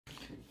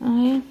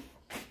აი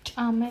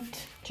ჭამეთ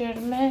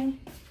ჯერმე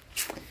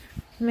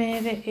მე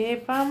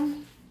ებამ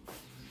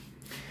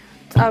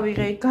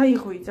წავიღე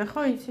გაიღვიძე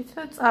ხო იცით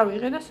და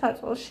წავიღე და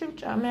საწოლში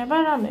ვჭამე აბა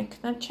რა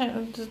მექნა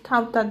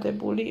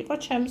თავდადებული იყო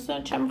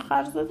ჩემ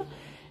ხარზე და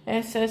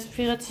ეს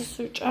ვიღაცას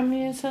ვჭამე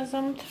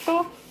ესაზამთრო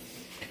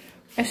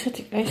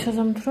ესეთი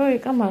ესაზამთრო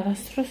ეკა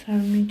მარასდროს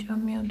არ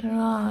მიჭამია და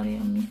რა არის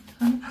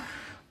ამიტომ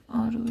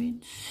არ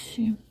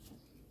ვიცი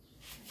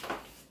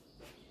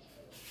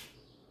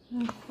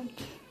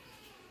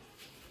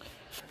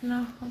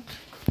ნახოთ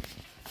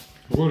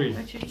როგორი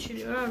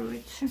აჩიჩილი რა არ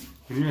ვიცი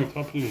მე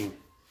თაფლია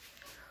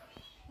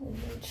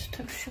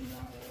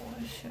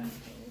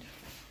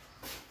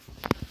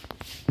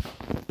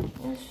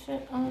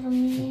Esse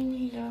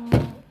arminda,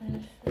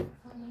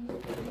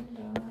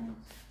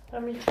 pra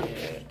me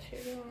tirar.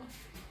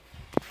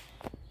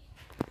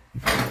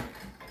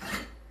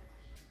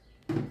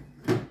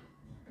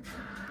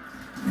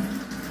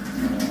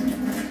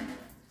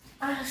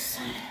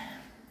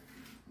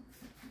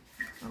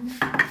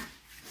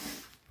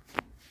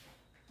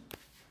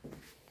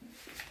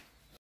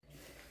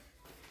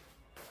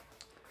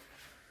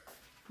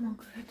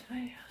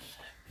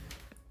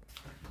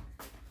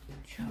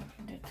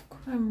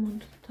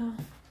 Cremunda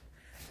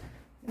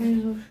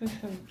eu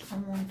fechei a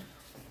monta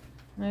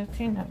não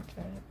tem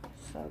nada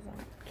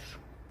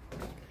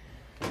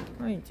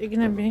ai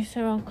წიგნები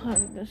ისე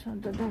ვანქარი და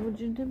სადაც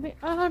დავუჯდები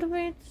არ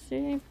ვიცი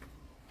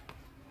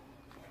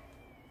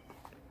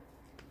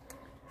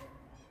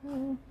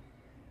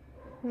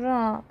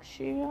რა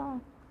ხშია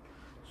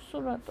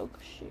სურათო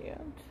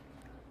ხშიათ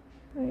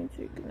აი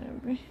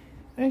წიგნები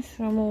ეს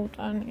რა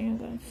მოუტანია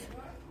გაც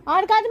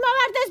არ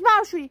გადმოვარდეს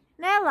ბავშვი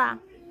ნელა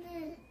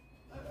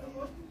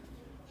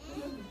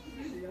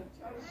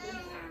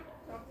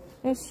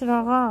ეს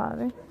რაღა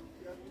არის?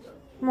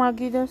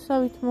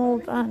 მაგიდასავით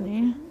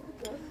მოუტანია.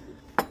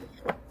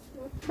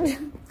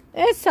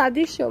 ეს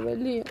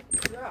სადიშოველია.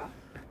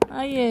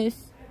 აი ეს.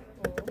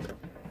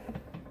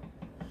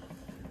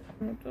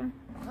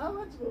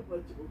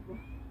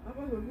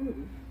 აბა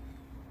როგორი?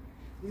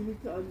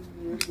 დილითანი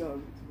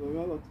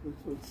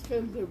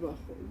ცხელდება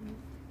ხოლმე.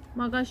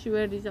 მაგაში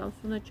ვერ იზავს,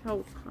 უნდა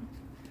ჩაუსხა.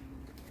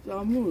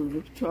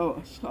 წამოვიდეთ,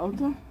 ჩავასხავ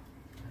და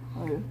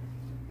აი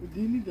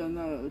დილიდან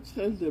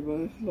ცხელდება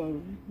ახლა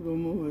რომ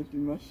მოვედი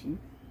მაშინ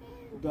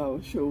და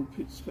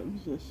შეუფიცხებ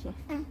ზესა.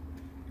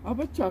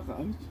 აბა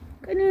ჩაყავით.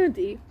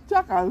 კნუტი.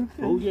 ჩაყავით.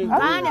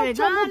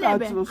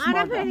 განებე.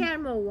 არაფერი არ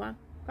მოვა.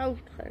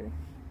 გაუხთხარი.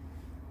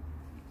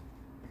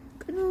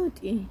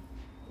 კნუტი.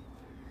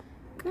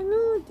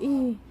 კნუტი.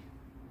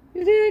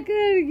 რა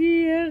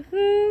კარგია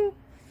ხო?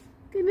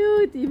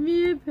 კნუტი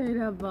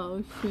მიეფერა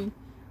ბავშვი.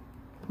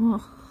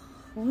 აჰ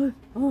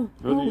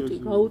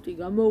გაუტი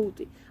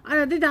გამოუტი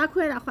არა დედა აქ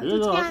ვერ ახვა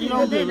ჭუჭიანია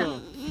დედა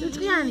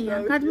ჭუჭიანია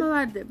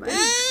გადმოვარდება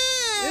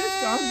ეს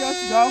კარგად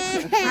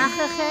გავხე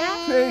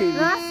ახეხე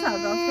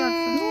რასადა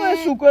ნუ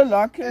ეს უკვე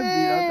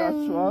ლაქებია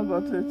კაცო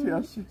ალბათ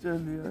 100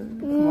 წელია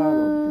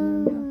ხმარო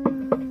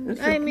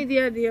აი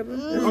მიდიადია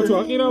კაცო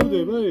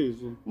აყირავდება ეს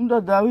უნდა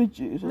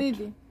დავიჭირო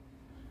მიდი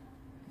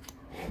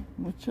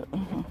მოჩა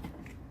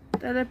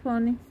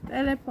ტელეფონი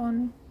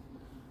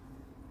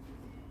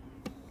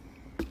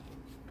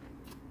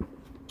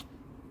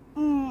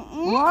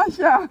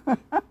Masha.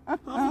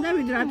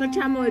 ხოდები რატო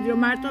ჩამოვედი რომ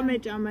მარტო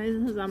მეჭამა ეს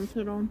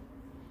ზამთრო.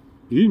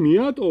 ი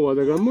მიატოვა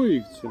და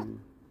გამოიქცე.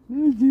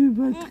 მიდი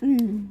ბატრი.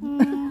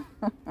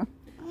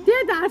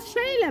 დედა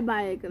შეიძლება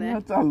ეგრე.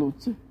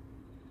 ლატალუცი.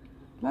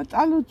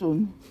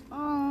 ლატალუცუნი.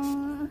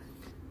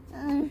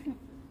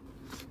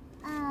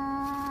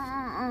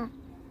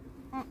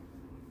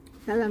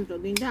 სალამთო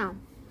დინდა.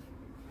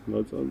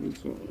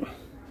 ლატალუცო.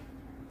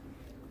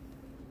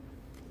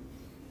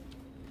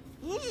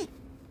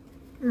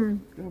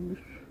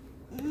 გამიშ.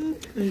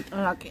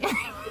 აკე.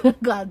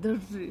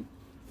 გადრში.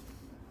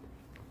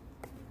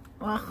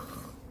 ახ.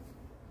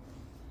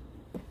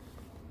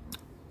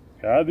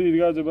 გადი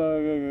გაძება.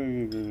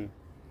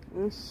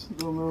 ეს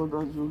რომეო და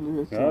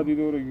ჯულიეტა. გადი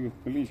დორე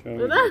კლიშა.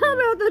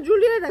 რომეო და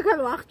ჯულიეტა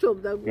ხალ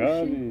ახჩობდა გუში.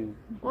 გადი.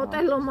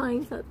 ოტელო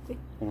მაინცათი.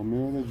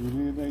 რომეო და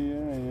ჯულიეტა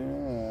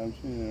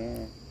აბში.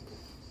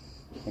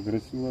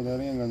 აგრესიულად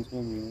არიან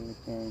განწყობილი.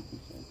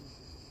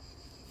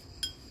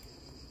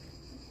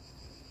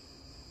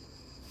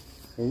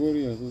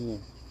 როგორია ზუზო?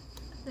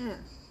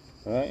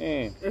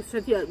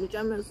 ესეთი არ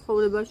მიჭამია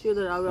ცხოვრებაშიო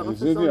და რა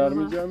ვიღაცა ესეთი არ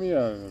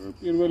მიჭამია.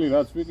 პირველი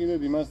რაც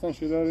ვიყიდეთ იმასთან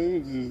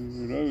შედარებით,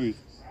 რა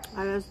ვიცი.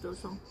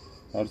 არასდროსო.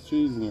 არ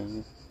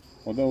შეიძლება.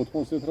 ხოდა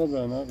 80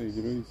 ეტრადაა ნაყიდი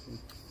რა იცი.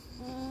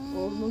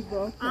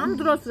 50. ამ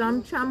დროს რამ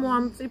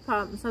ჩამოამწიფა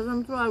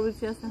საზამთრო არ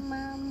ვიცი ასე.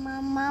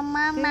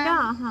 მამა.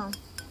 აჰა.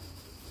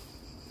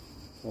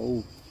 აუ,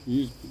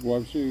 ის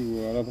ვაფშე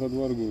არაფრად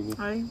ვარ გოზე.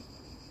 აი.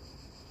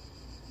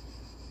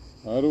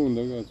 არ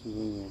უნდა კაცო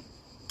ზოზე.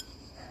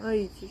 აი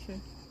იცი შენ.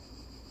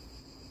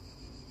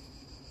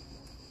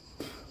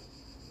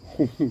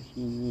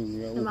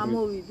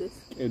 მამოვიდეს.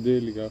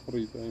 კედელი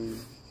გახრიტა.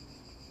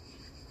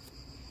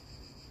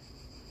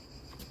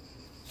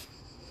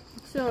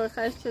 всё,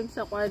 ხა ეს ჩემს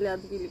საყვარელი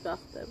ადგილი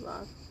გახდება.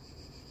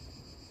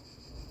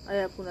 აი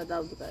აქ უნდა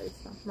დავდგა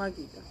ისა,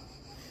 მაგიდა.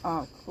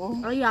 აქ ხო?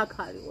 აი აქ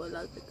არის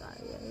ყველაზე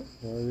კაი.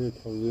 აი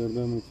თავზე არ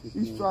დამიცის.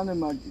 ის წვანე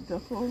მაგიდა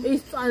ხო?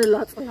 ის წარე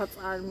ლაწყა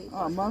წარმი.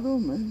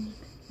 მარომე.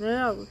 მე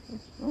არ ვიცი.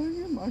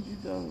 აი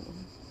მაგიდა.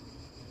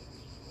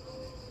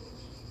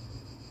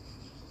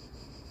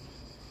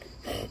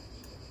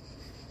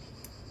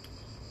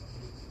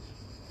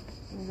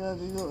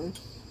 გადიო ეს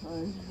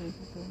აი ეს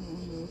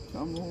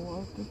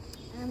ჩამოვარდე.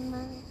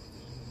 ამა.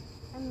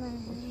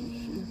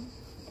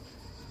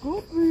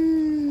 გუპი.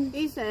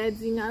 ის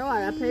ეძინა რომ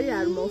არაფერი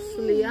არ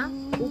მოსვლია,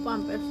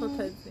 უპამპერსოთ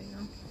ეძინა.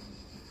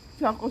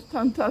 ჩაყოს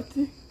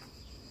თანთათი.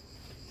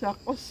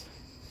 ჩაყოს.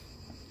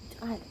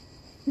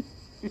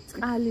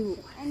 წყალი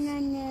უყურე.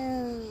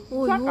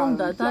 ой,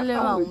 უნდა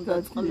დალევა უნდა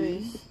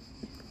წყლის.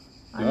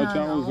 რა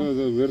ჩამოს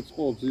ვერ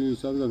წყობს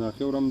სადღაც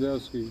ნახევრამდე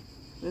ასხი.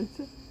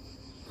 ესე?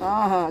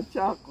 აჰა,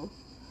 ჩაყო.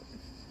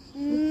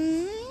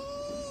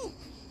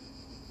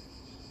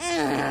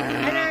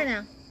 ანა.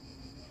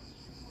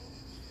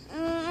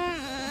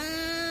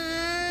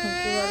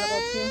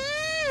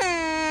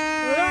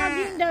 რა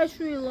გინდა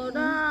შვილო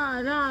რა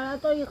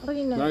რატო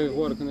იყრინე? დაი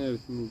ხوارქნა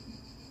ერთი.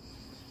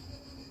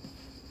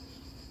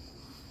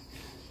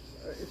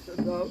 ესე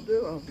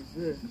დავდევა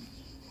ზე.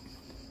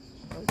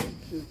 აი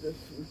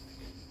ეს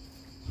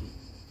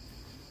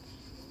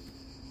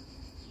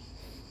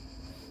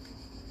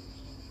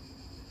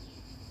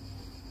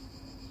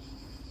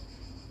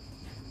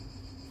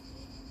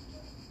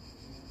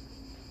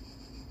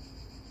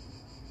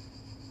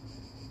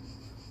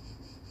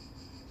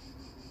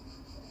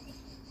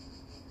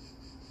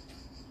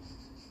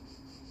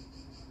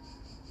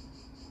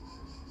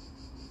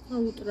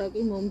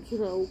უტრაკი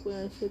მომძრა უკვე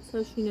ასეთ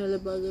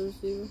საშინელებაზე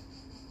ვზივ.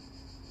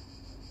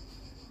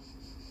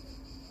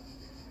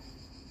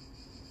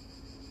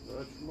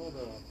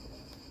 რაჩმოდა.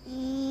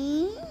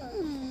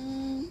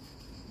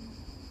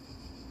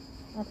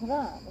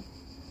 აფრა.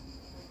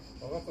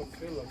 რაღაცა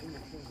ცელა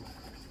გიმჩნდა.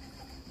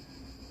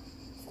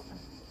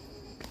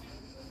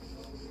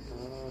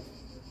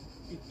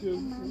 იტე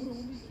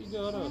იტე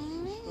არა.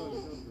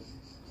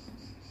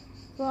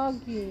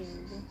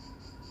 ბაგინდა.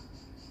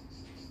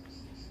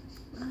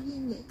 აი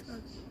მე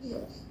ტრაკი.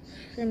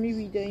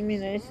 შემივიდა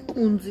იმენა ეს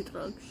უნძი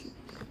ტრაკში.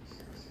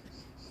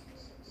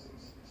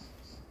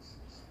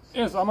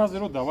 ეს ამაზე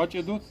რომ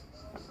დავაჭედოთ?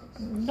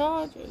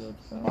 დავაჭედოთ.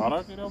 არა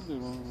კი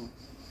რავდება.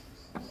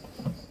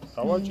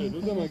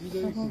 დავაჭედოთ და მაგიდა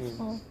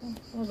იქნება.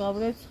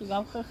 გავრეცხი,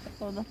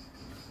 გავხეხო და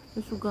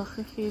ეს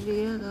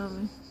უგახეხილია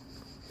რამე.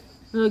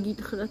 რა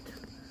გითხრათ?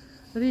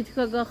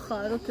 რითქა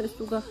გახაროთ ეს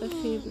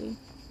უგახეხილი.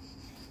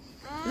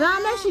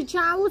 რამეში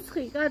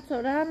ჩაუცხი კაცო,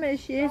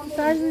 რამეში ეს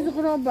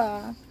საზღრობა.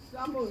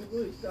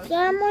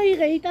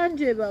 გამოიღე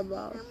იტანჯება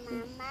ბავშვი.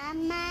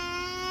 მამა.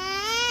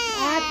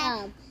 ატა.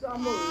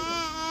 გამოიღე.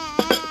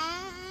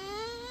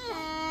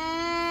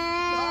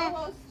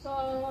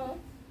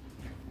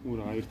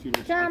 ურა ერთი რო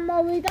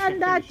ჩამოვიდან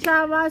და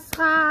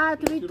ჩავასხათ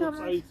ვითომ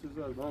წაიქცეს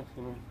და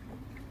ახლა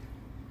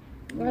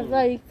რა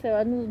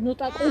გაიქცევა ნუ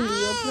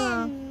ტაკულიო რა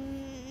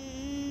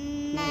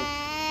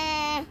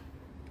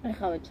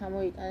ახლა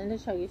ჩამოიტანე და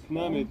შაგისხა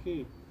მამეთი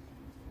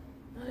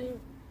აი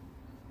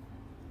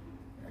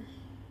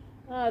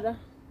არა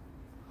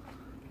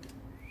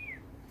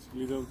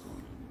ლიდავთ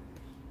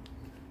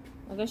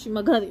მაგაში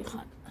მაგარი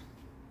ხარ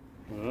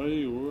აი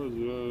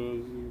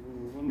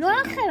ნუ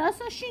ახლა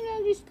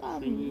რასაშინელის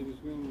კარი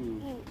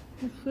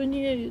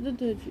შვენიერი და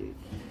დაჯი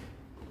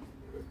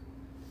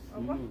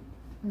აბა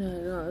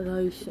რა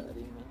ის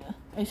არის მე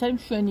ეს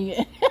არის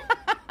შვენიერი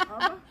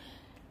აბა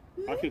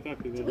აკეთ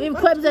იმ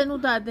ქვებზე ნუ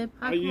დადებ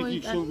აი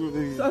იქ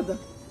შეგდები სადა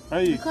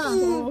აი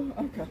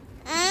აკა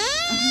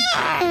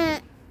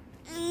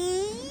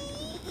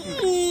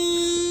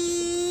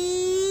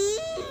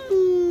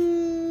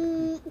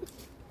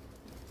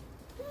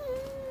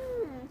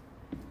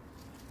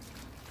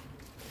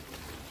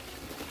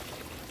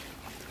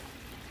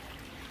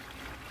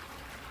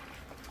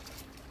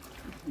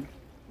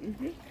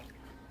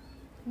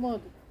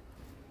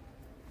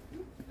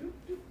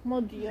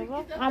მოდი აბა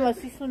ამას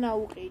ის უნდა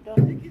უყიდო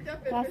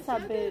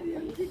გასაბერი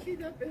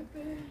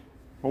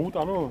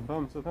მოუტანო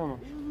თამცა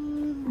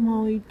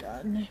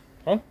მოიტანე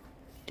ჰა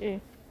კი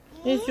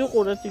ეს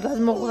უყურეთ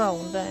გაზმოყრა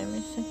უნდა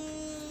ემისი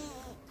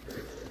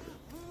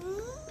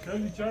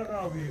ხელი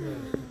ჩაყავი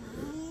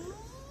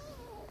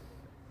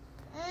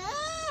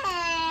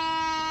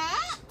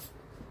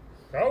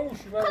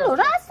გაუში ხალო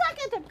რა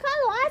საკეთებ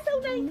ხალო ასე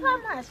უნდა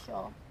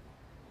ითამაშო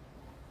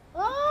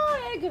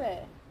ეგრე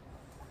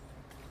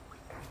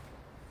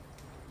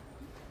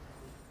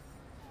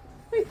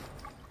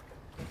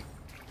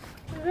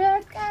რა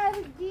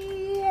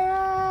კარგია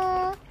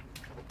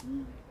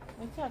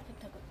მოიცა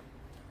თეთრ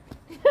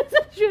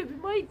შვები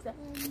მოიცა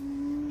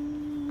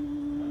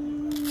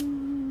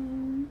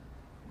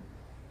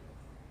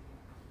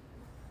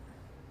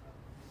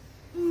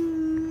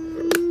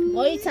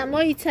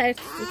მოიცა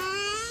ერთი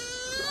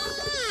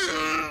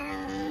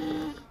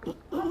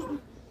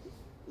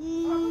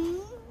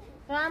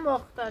რა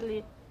მოხდალი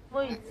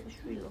მოიცა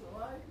შვილო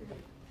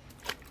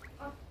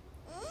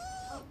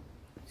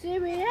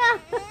ცივია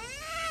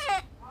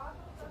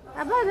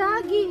რა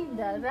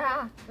გინდა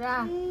რა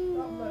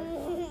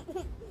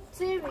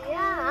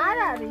ცივია არ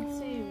არის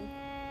ცივი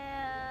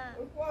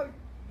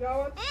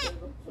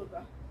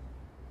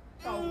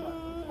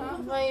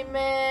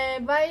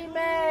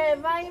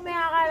ვაიმე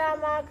აღარ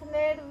მაქვს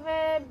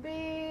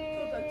ნერვები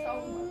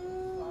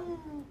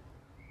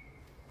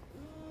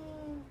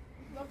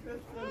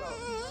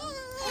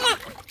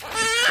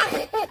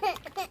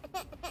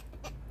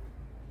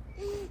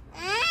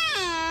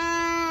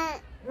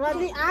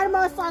მოდი არ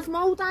მოსწონს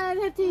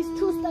მოუტანეთ ის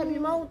ჩუსტები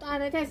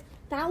მოუტანეთ ეს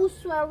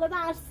დაუსველდა და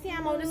არ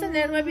სიამოვნეს და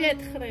ნერვები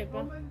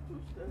ეთხრება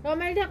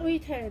რომელი და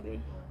ყვითელი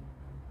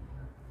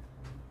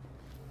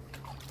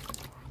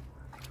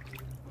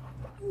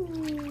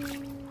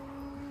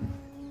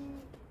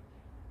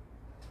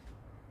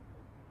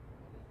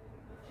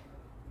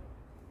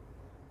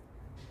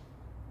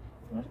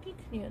არ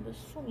გიქნია და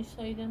სუნი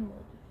საიდან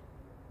მოდის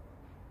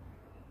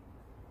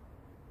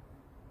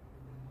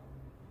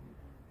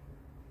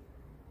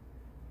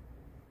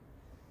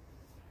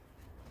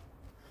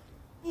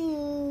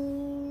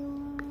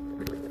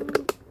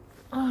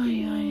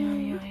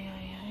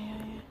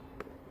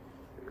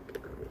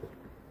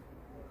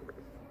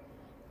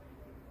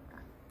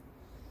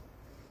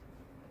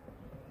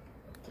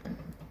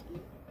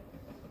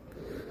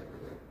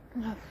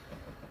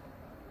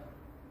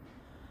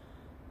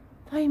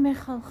მე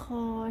ხალხო,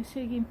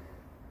 ესე იგი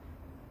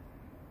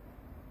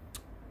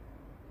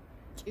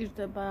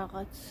ჭირდება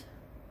რაღაც,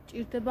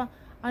 ჭირდება,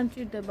 ან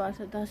ჭირდება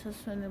ასე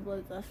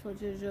დასასვენებლად წასვლა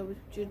ჯერჯერობით,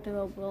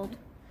 ჭირდება უბრალოდ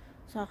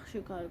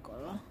სახლში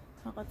გარკვევა,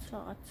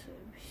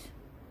 რაღაცების.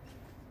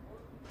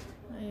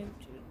 აი ეგ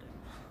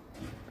ჭირდება.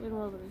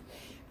 პირველ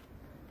რიგში.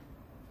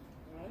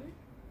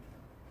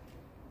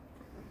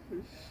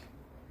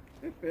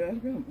 არ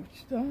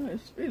გამოჩნდა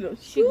ეს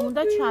ფილოსი.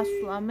 შეგუნდა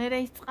ჩასვლა, მე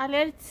ეს წყალი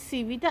არის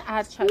ცივი და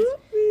არ ჩანს.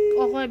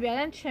 ოღონდ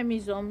არიან ჩემი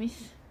ზომის.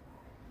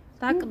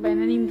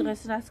 დაკბენენ იმ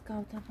დღეს რაც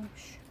გავდა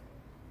ბავშვი.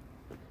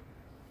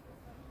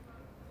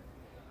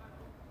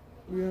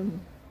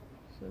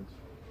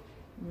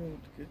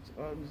 მეთქი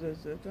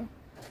წყალზე და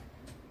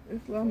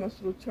ეხლა მას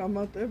რო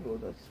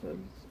ჩამატებოდა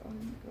წელი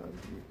წამი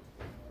კარგი.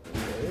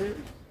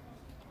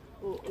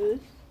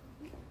 ეს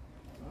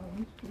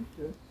ამის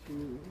ფიქრში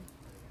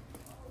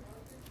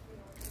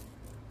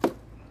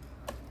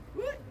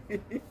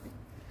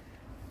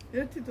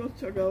ერთი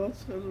დოჩა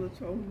გავაცხელო და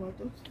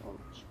ჩავუმატოთ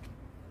წყალში.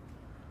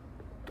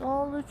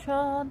 დოლჩა.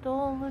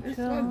 ეს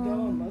არ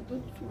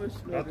დავამატოთ თუ ეს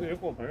მე. რატო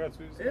ეყოფა რაც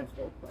ის?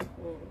 ეყოფა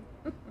ხო.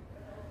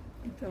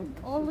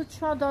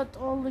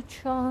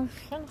 ტოლჩა,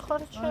 შენ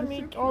ხარ ჩემი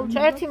ტოლჩა.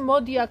 ერთი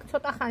მოდი აქ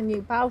ცოტა ხანი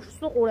ბავშვს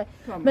უყურე.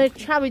 მე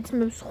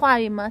ჩავიცმებ სხვა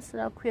იმას,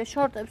 რა ქვია,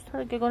 შორტებს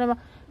თორე გეგონება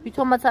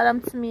ვითომაც არ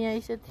ამწმია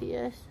ისეთი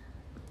ეს.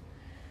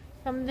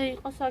 რამდენი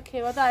იყოს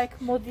აქევა და აქ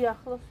მოდი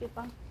ახლოს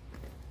იყა.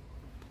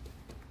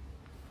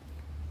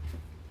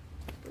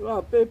 რა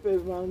პეპე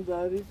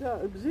ვანდარი და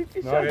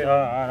ბზიკი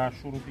საერთოდ არა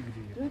შურუთი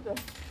გდია. დედა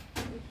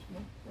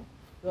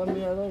რა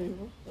მე არა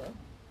იყოს და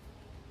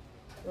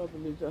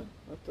დაბლიდა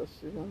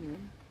 1000 რამე.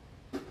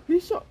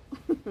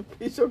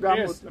 ისო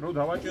გამოდი. რო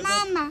დავაჭერდა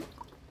მამა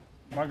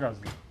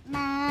მაგაზი.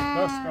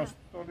 და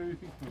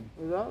სკასტორით იქნება.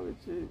 რა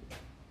ვიცი.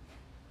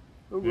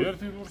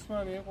 ერთი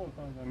დურსმანი იყო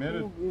თან და მე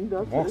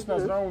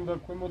მოხსნას რა უნდა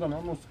ქვემოდან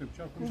ამოსხებ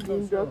ჩაქუშტავს.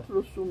 გინდათ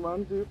რომ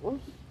სუმანდი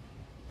იყოს.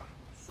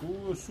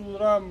 სულ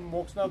რა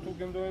მოხსნა თუ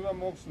გემდოება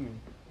მოხსნი.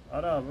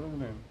 არა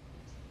პრობლემა.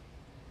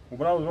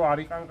 უბრალოდ რო არ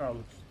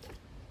იყანყალოს.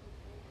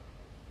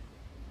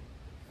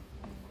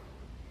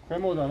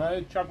 ქვემოდან აი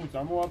ჩაკუც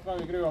ამოვარტყან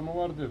ეგრევე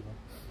ამოვარდება.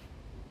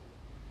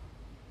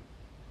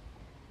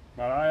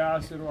 მაგრამ აი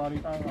ასე რო არ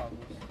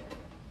იყანყალოს.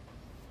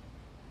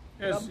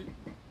 ეს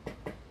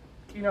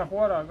კინა ხო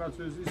არა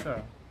კაცო ეს ისა?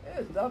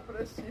 ეს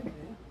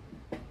დაპრესივი.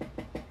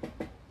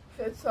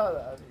 ხეც არ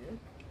არის.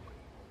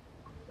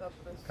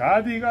 დაპრესივი.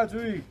 გადი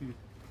კაცო იქ.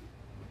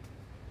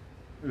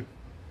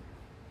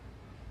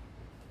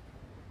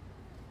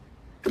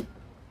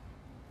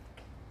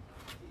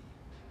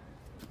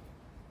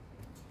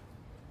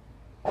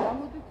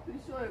 გამოდით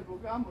ფისოებო,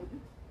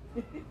 გამოდით.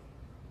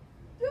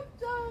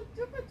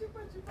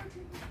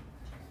 ჭუპა.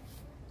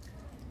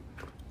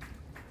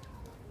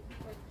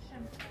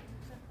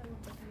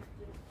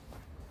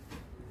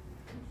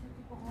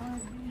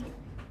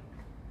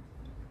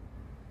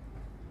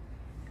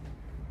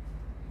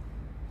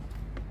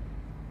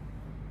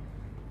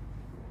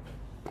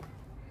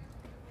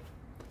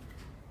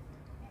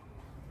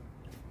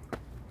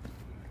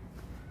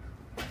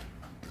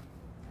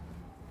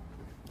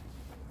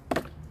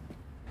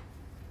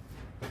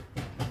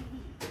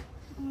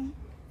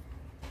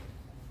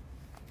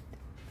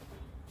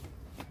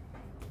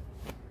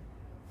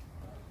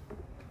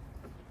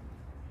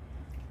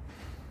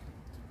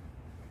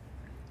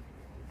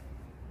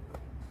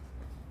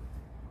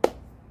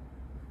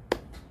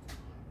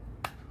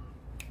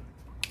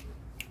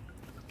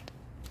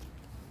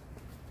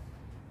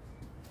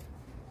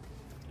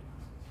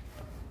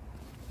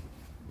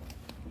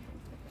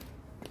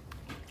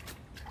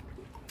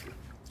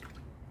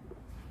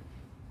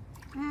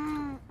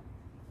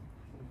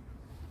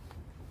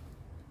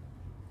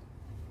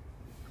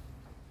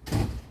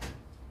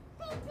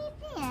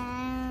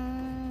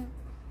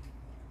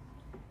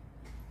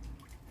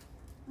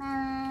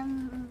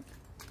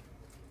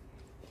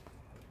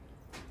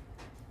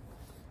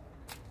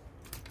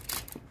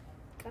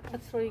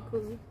 კაცრო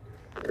იგული.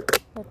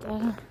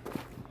 პატარა.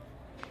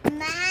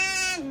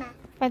 მამა.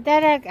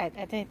 პატარა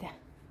კატა, დედა.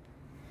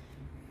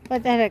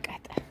 პატარა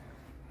კატა.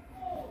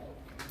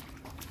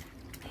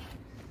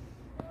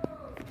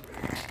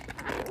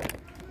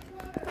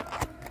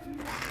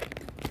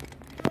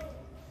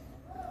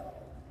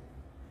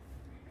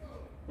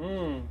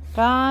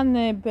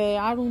 განებე,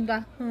 არ უნდა.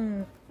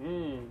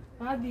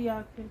 გადი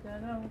აქედა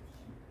რა უცი.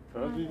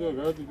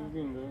 გადი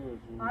გინდა.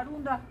 არ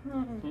უნდა.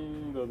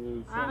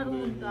 არ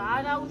უნდა,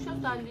 არა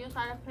უშავს ალიოს,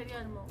 არაფერი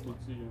არ მოყვა.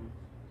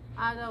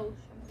 არა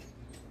უშავს.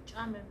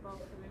 ჭამე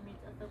ბავშვები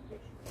მიწადა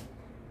ფიში.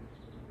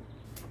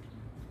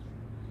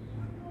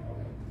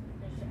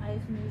 აი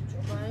ეს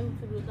მიჭობა, აი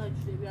უცებ რომ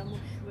დაჭდები ამ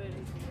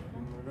შვერეთს.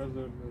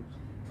 მაგაზარდებს.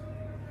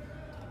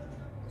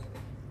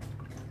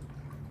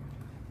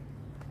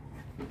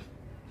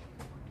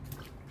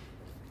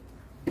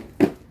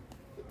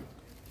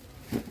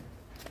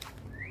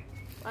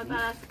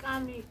 პატარა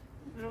სკამი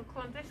რო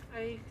კონდეს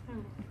აი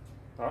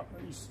იქნება.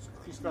 ის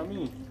ხის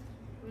კამი?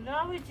 რა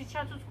ვიცი,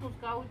 ჩათუცქულს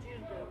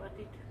გაუჭირდება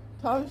დიდ.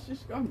 თავისი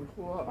სკამი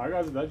ხო?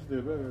 მაგაზე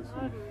დაჭდება ეს.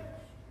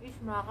 ის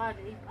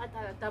მაღალი, ის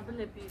პატარა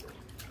დაბლები რო.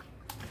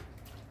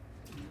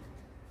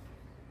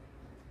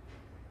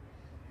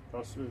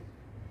 დასვი.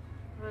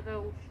 რა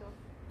უშო.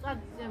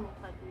 წადი ზემოთ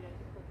ადია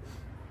იქ.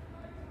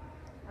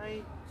 აი,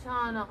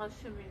 ძალიან აღარ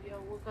შემიძლია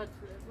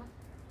უგაცლება.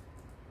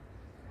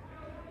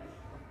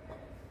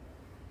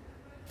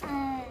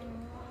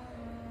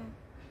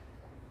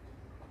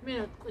 მე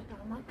რა თქვი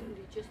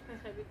დამაგლიჯეს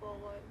ფეხები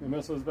ყოველდღე.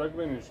 იმასაც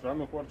დაგვენიშ,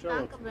 რამე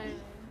ხوارჩავთ? დაგვენი.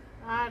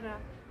 არა.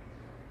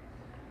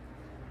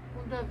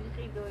 უნდა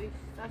ვიყიდო ის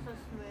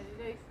დასასმელი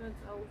და ის უნდა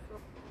წაუსვა.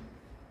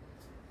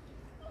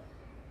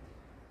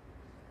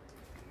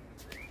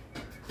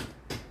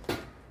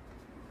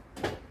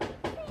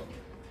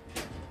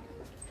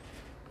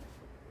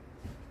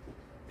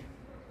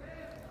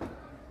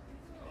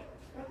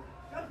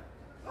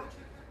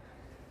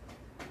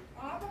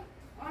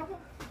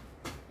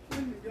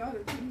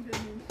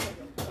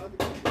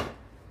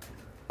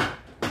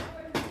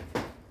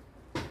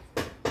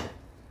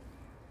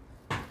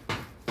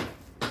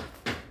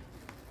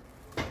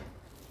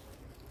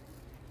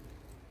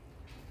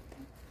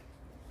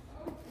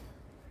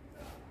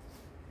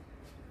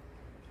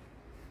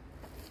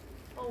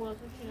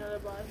 Όσο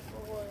συνοδεύω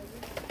εγώ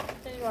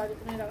δεν υπάρχει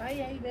πνεύμα,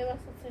 η μπέβα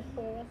στα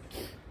τσεχόβα.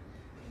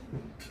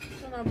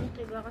 Στον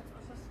αμπούκι λέγα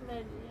στα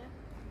σμέλια.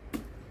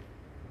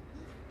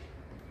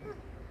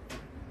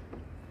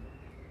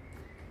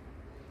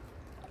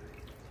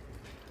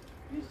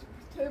 ის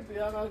ფთები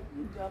აღარ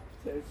გინდა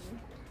ფთები.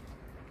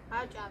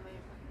 აჭამე.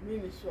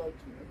 მინის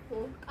ვაჭმე, ხო?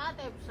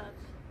 კატებსაც.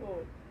 ხო.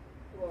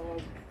 ვაუ.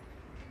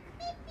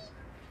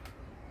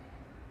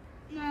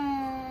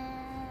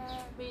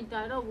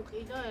 მინდა რომ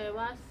ვყიდო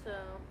ევას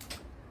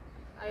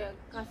აი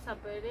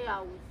გასაბერი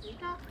აუზი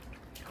და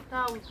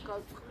დაუძგავ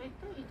წყლით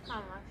და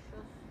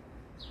ითამაშოს.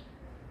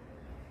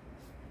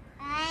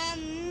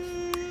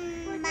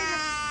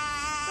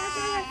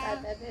 პატარა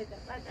კატა დედა,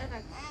 პატარა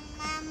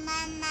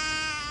მამა.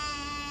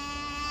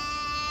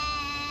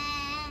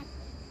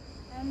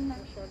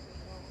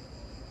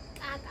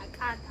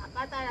 კატა,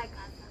 პატარა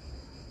კატა.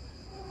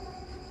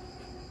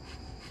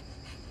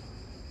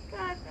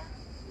 კატა,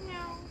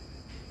 მიაუ.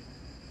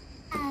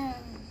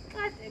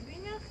 კატები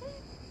ნახე.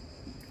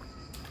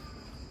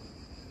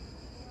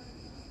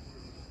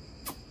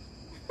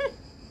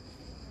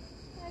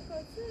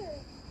 აკოცე.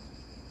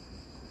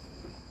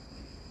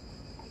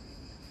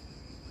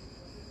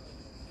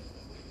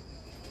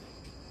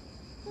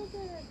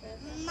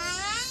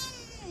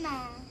 მამა.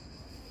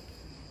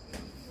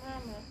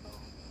 მამა.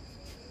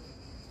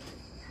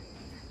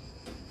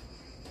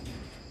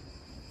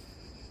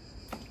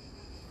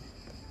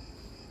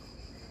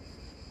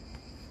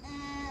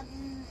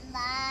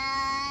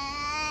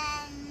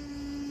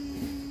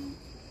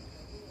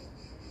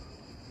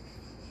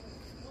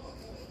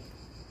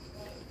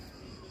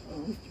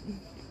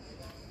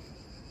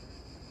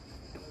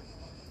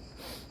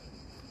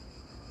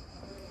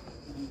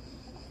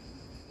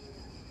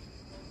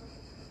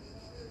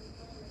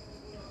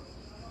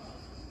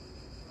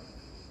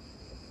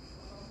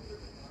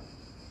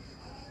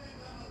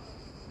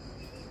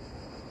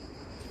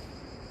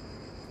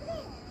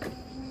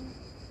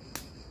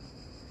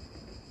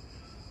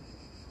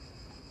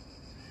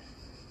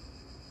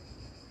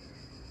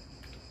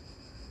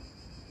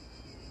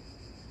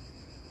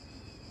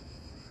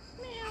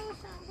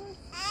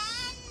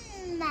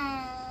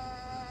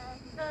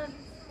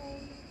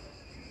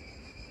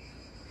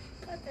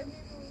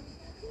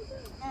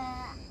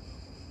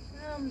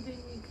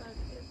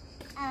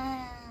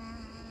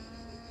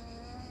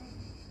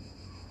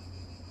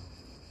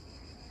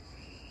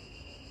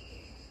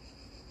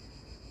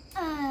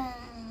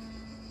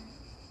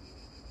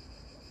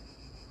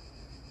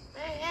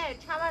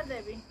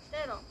 ჩავარდები,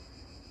 შტერო.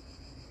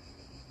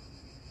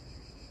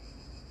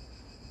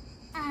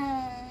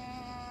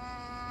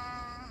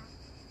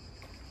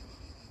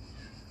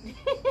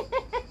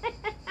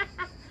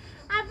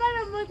 აბა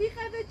რომ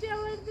მოდიხარ და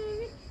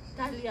ჩავარდები.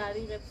 დალი არ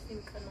იღებს იმ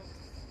კნოპს.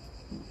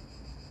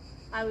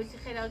 აი ვიცი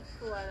ხედავთ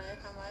თუ არა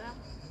ეხა მაგრამ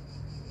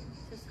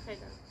ეს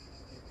ხედავ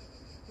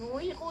ნუ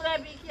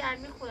იყურები კი არ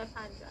მიხურე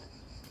ფანჯარი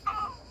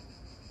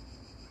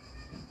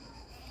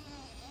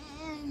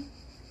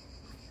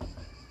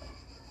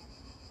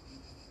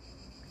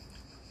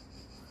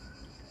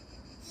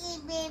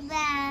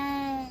Beba.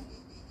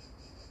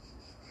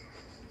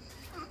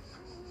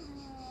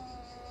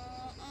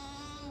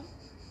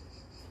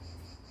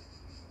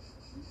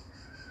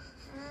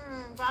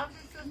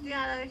 ბავშვი სუსტი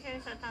არ არის შენ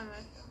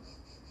სათამაშო.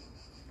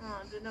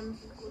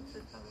 დედამისის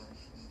კუთხე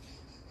თამაში.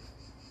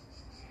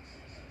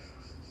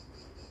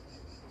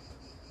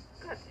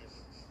 კატე.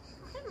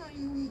 ხე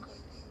მოიმუნი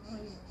კატე.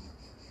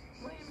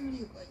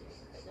 მოიმუნი კატე.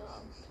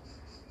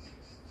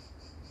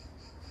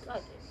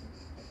 კატე.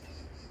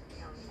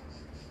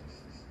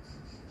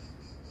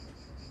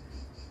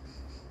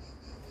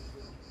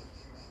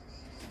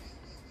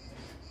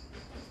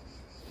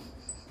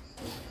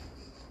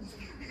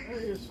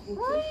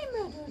 Ой,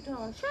 მედოდა,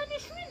 შენი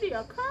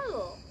შვილია,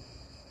 ქალო.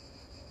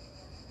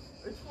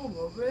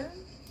 ეცხოვობე?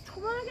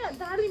 ცხმაგა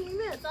დარი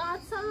მე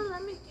წააცალა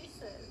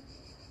ლამიკისე.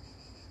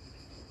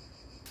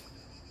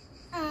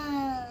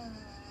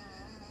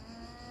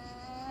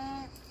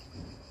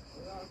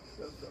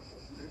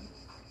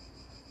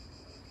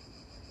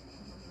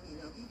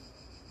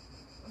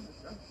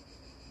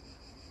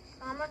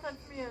 ამათაც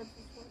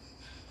მიაწყო.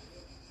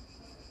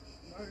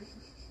 მაი,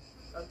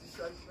 ატი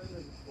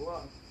საჭმელები ყვა.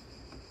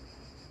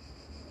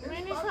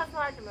 მინი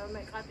საფაჭმე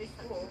მე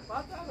კატისა. ო,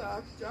 პატარა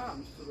აქ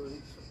ჯამს რო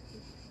იცო.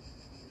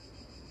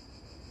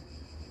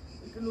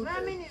 მე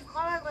მინის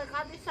ყოველდღე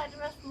კატის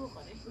საჭმელს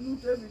ვუყრი.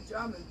 ნუტები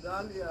ჯამე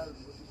ძალიან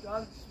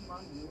ძალს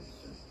მან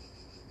მოიცე.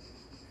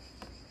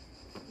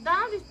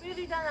 დავის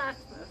პირიდან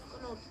აცმევს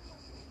კნუტ.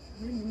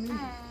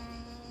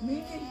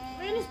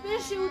 მინის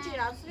პირში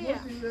უჭირავს ლია.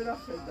 მოდი ვერა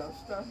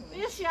ხედავს და.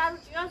 პირში არ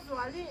უჭირავს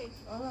ზვალი?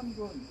 არა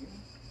მგონი.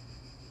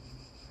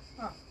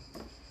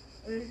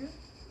 ეგ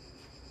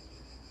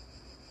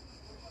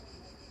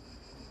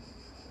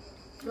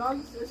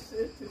Ganz ist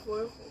die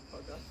Rollhofer.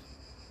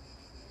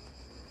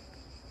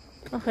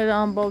 Ach, er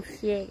am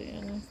Bauchserie,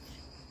 ne?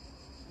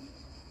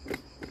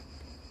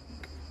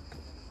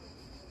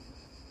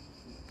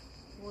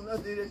 Ona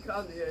dire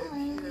cani è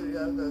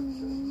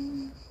adesso.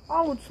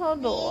 Au, c'ho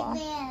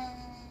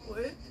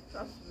Oi,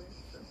 das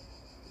nicht.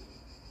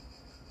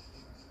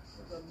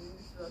 Da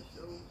ministra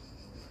show.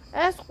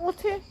 ეს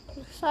ყუთი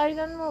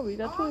საიდან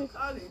მოვიდა თუ?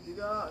 კარი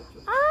დგაჩო.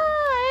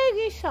 ეგ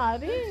ის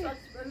არის?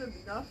 საჭმელები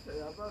ნახე,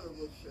 აბა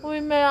როგორ შეიძლება. უი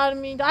მე არ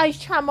მინდა. აი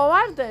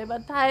ჩამოვარდება,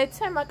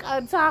 დაეცემა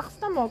ძახს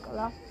და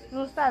მოკლა.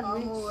 ზუსტად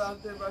ვიცი.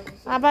 ჩამოვარდება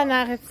ის. აბა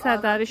ნახეთ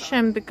სად არის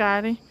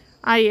შემდგარი.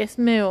 აი ეს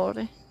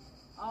მეორე.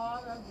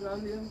 არა,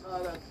 ძალიან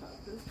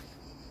ყარათად.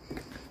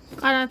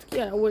 ყარათ კი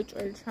არა,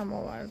 უეჭველი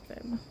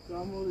ჩამოვარდება.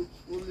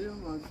 გამორიცხულია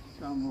მაგ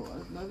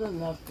ჩამოვარდა და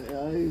ნახე,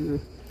 აი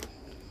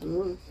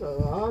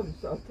Rosa,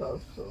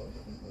 satarso.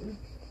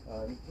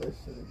 Ai,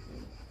 questo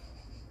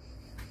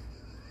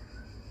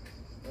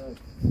è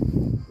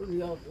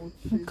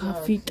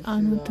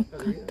Capitano da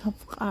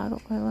catafqaro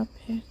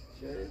ყველაფერი.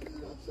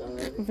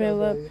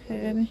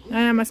 ყველაფერი.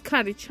 აი ამას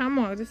ქარი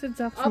ჩამოაგდეს და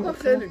ძახს. აბა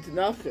ხელით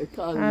ნახე,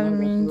 ქარი. არ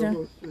მინდა.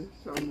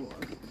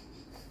 ჩამოაგდეს.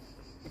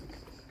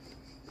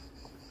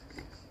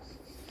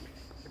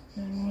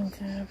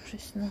 მინდა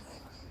ფრისნა.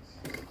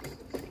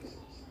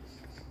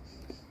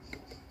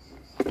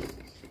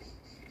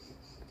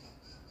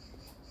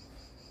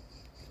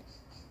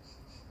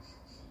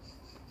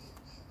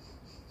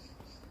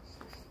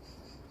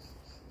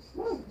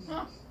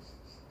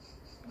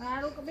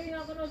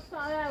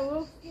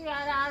 Ufki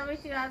არ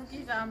ვიცი რას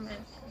გიზამე.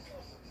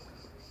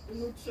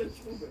 ნუ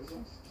შეჭუბება.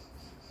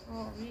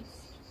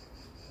 ვიცი.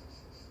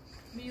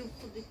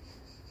 მიუხვდი.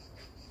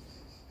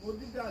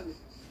 მოდი დალი.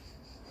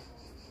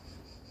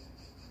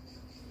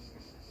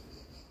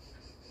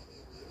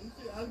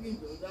 ისე არ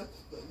გინდო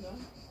დაწყვეტა.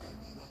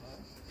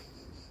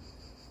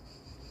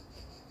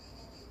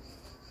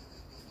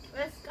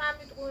 ეს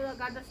კამი ტყუილა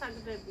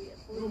გადასაგდებია.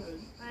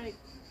 აი.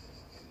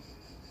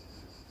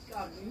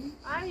 კამი?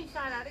 აი ის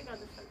არ არის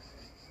გადასაგდები.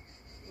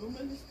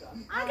 რომელიც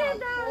კამი?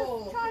 აგედა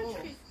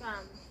ჩონჩხის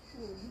კამი.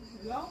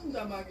 რა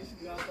უნდა მაგის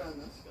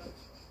გადანას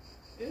კაცი?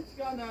 ეს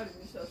კან არის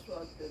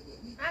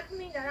მისასვლელებელი. აქ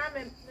მინდა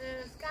რამე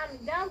სკამი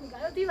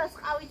დავდგა, დილას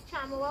ყავით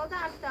ჩამოვალ და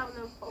აქ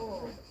დავლევ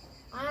ხოლმე.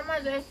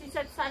 ამაზე ეს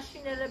ისეთ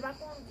საშინელება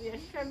კონდია,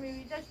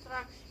 შემივიდა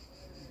შტრაქში.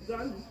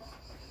 დალი.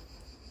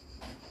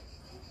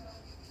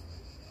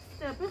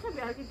 და ფეხები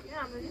არ გიყია,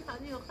 ამერი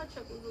ხანი ოხა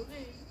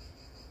ჩაკუზული.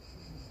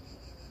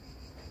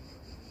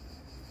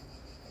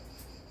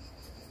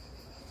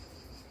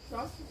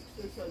 Das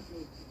ist sehr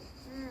gut.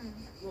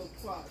 So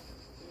fast.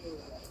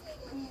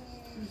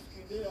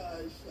 Ich gehe ja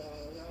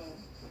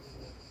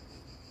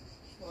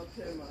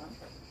Thema.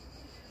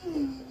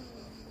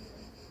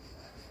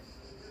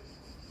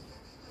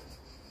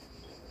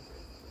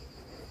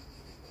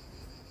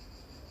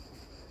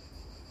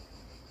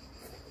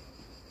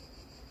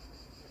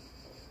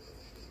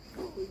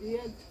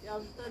 Я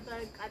что-то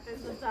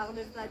кататься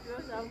загнать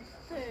начала, там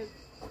ты.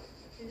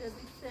 Из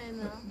этой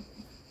сцены.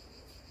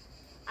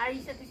 აი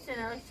ისეთი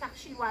სცენარი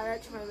სახში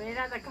ვარაჭმე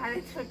ვერა და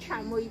გარეთ რო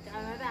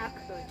ჩამოიტანა და აქ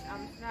რო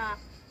ჭამს რა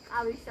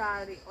ყავის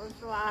არ იყოს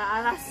რომ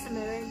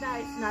არასმევენ და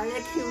ეს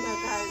ნალექი უნდა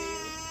გალიო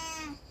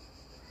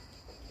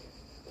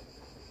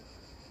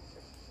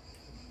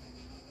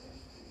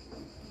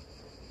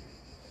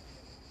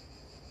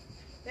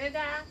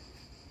დედა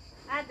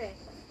ადე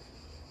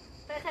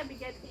ფეხები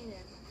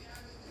გეტკინება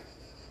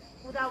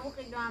უნდა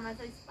ვუყიდო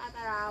ამას ის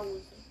პატარა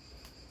აუზი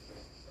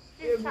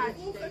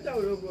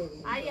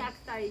აი აქ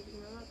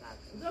დაიჭმება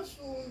კაკა და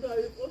სულ უნდა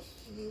იყოს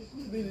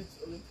ვილი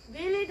წოლი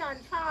ვილიდან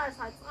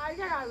ჩავასხა წყალი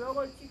და რა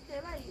როგორც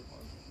იქნება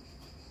იყოს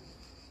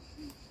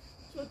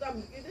ცოტა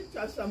კიდე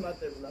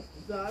ჩასამატებლად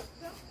ზარს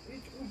და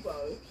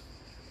იჭუბავებს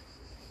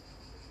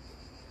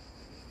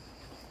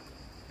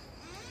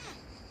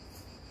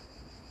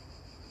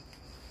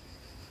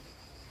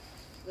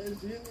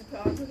ბენზინი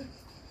თამარ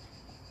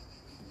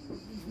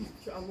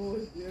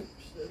ჩამოვედი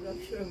და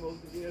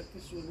შემოვედი ერთი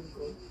სული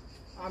მქონდა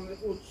ამ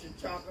ყუთში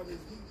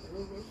ჩაყრიდი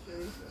როგორ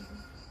შეიძლება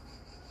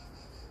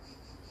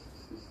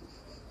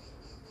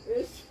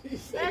ეს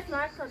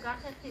მართლა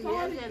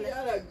გახეხილია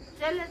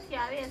ჟელეთი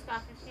არის ეს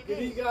გახეხილი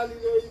გრიგალი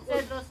რო იყო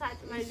ზედრო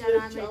საჭმელი და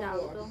რამე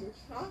დავდო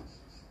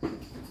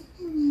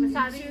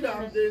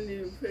რამდენი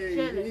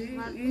ფეილი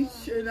ის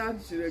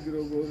შენაცრეგ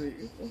როგორი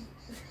იყო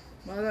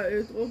მაგრამ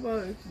ეტყობა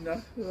ეს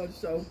ნახევარი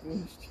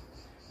საუკუნეში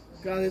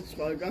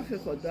გარეცხვა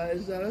გახეხვა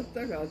დაეზარათ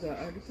და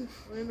გადააგდო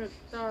ვინმე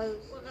და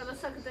ყველა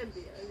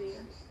საკდებია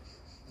ლია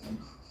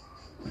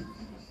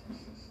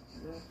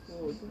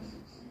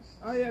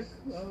აი აქ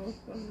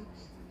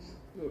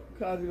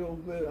კარი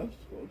უბერავს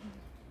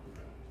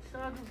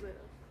სად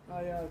უბერავს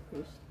აი აქ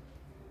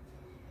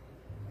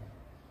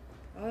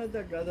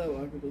და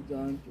გადავაგდო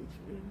ძალიან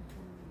ჭუჭი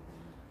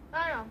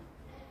არა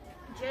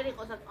ჯერ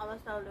იყო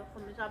საწყალას დავლე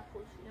ხოლმე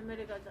ზაფხულში მე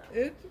გადაა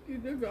ერთი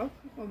კიდე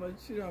გახეხვა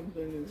მაჩი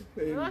რამდენი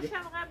ფერი რო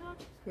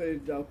შემღებოთ ფერი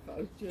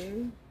დავხარჯე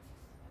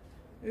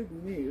ეგ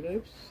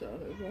მიიღებს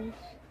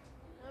საღებას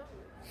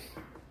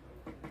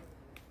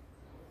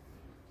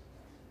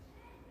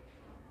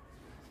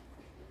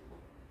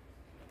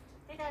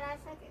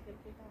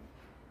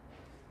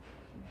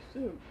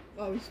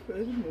ყავის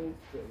ფერი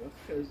მოუხდება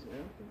ხეზე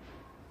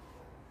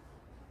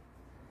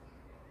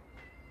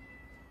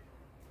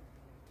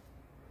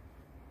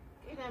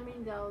კიდე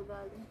მინდაო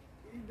დალი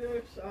კიდე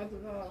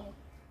სადღა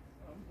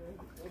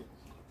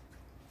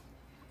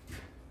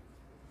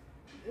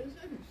ეს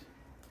არის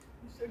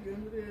ისე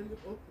გემრიელი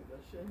ყოფილა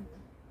შენ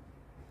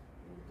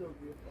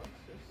უდოგი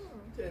ფასეს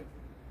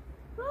ტემპი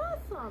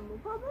გასამო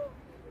ბაბა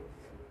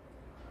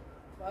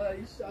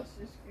მაგრამ ის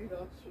ასის კი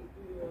რაც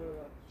უდია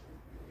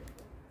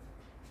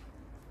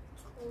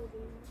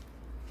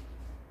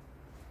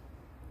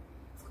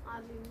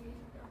წყალი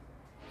მინდა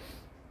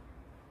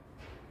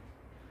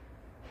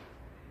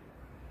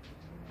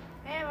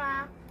ევა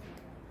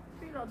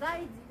ფილო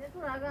დაიძინე თუ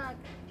რა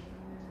გააკეთე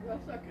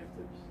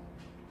გასაკეთებს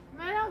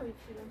მე რა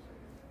ვიცი რა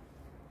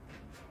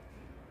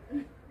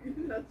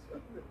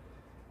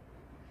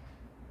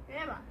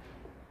ევა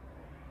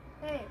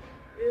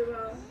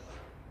ევა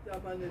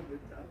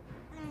დაბანებეთა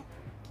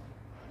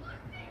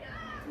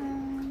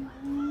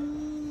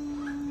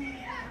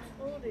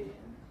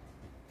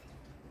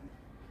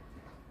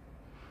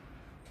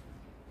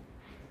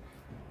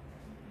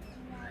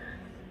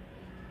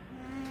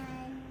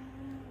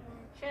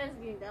შენს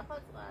გინდა ხო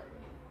წყალი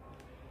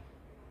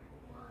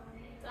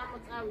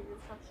წამოწავიდე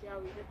სახში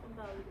ავიდე თუ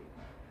დავიდე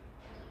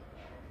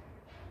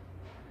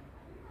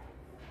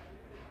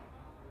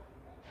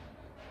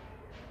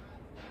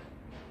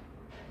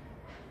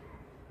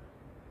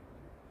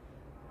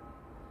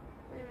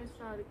ეს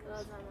არის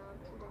კაზანა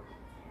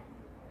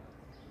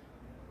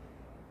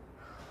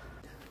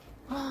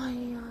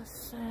აი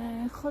ასე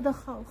ხოდა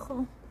ხალხო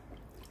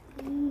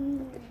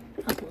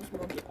ახლოს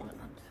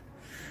მოგიყვანოთ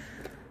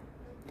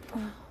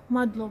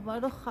მადლობა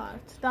რომ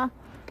ხართ და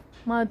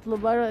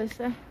მადლობა რომ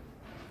ესე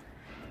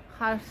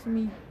ხარს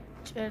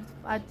მიჭერთ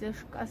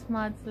პაჯეშკას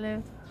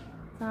მაძლევთ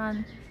ძალიან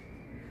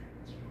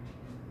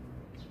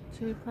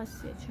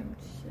ძვირფასია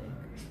ჩემთვის ეგ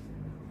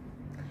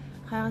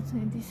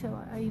რაღაცნაირად ისე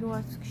ვარ აი რო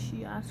არც გში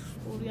არც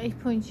სული აი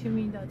ფონჩი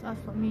მინდა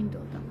წასვლა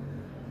მინდოდა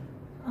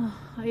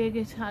აი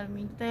ეგეც არ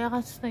მინდა და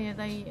რაღაცნაირად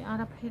აი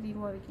არაფერი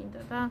რო არ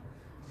გინდა და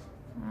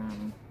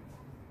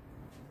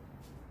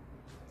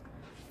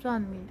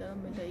ძალიან მინდა რომ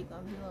მე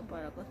დაიგან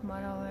ვილაპარაკოთ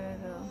მაგრამ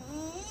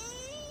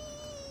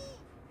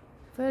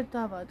ვერ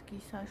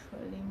დავადგი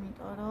საშველი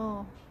იმიტომ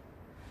რომ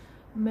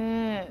მე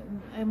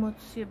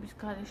ემოციების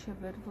გარეშე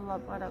ვერ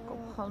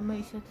ვილაპარაკობ ხოლმე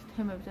ისეთ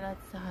თემებზე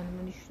რაც ძალიან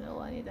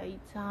მნიშვნელოვანია და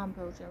ძალიან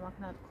ბევრჯერ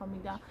მაქვს ნათქვამი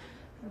და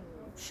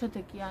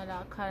შედეგი არ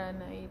აქვს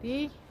არანაირი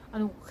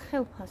ანუ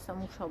ხელფასა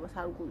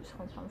მუშაობას არ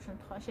გულისხმობ ამ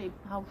შემთხვევაში აი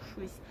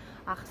ბავშვის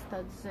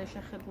ახსდადზე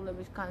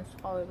შეხედულების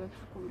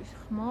განსხვავებებს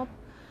გულისხმობ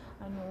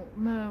ანუ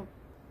მე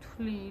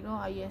ვთვლი, რომ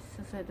აი ეს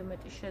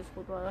ზედმეტი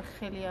შეზღუდვა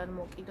ხელი არ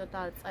მოკიდო და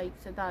არ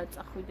წაიქცე და არ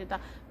წახვიდე და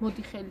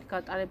მოდი ხელით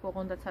გატარებ,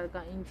 ოღონდაც არ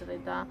გაინძრე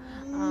და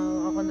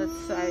ოღონდაც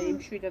აი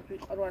მშვიდად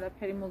ვიყო,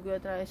 არაფერი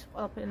მოგვიადრა ეს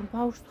ყველაფერი.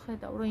 ბავშვს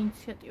ხედავ, რომ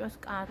ინიციატივას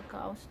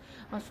კარგავს,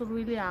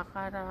 სურვილი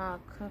აღარ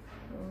აქვს.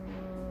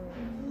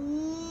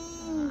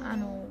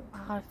 ანუ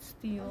აღარ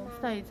ცდილობს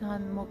და აი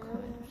ძალიან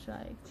მოქმედებს რა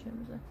იქ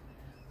ჩემზე.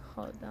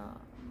 ხო და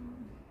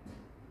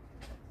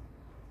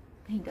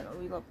მინდა რომ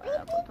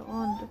ვილაპარაკოთ,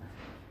 უნდა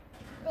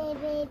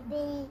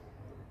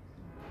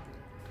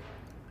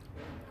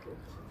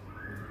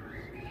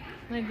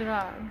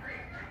მეგრა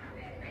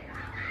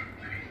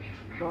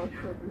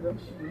ბავშვები და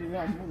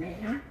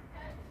სიამოვნებენ.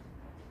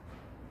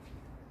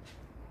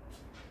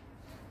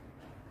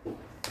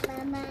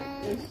 მამა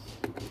ეს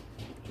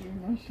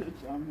იმას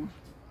შეჭამა.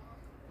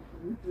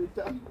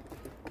 ვიდეო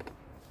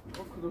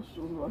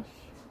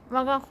ოქროსულვაში.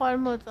 მაგან ხარ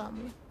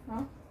მოწამი. ჰა?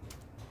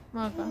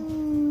 მაგან.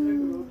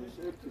 როდის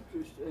ერთი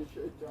თვის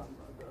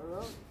შეჭამა და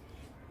რა?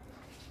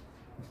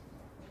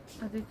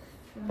 ადით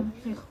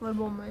მიხლებ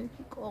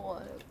მომენტი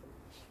ყოყარებ.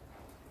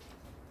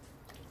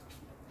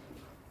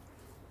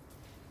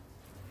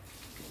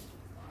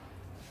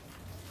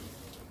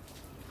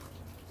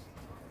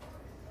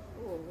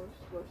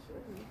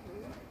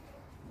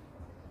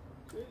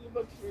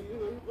 შეიძლება თბილი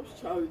რომ იყოს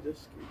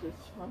ჩავიდეს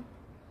კიდეც, ხა?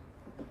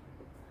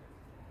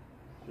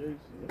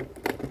 შეიძლება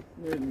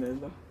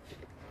ნელ-ნელა.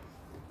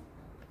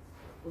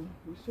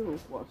 ისე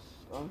უყვარს,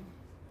 ხა?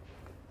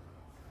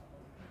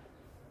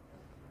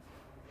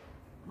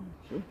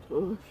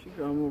 შემთხვევაში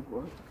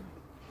გამოგვადგა.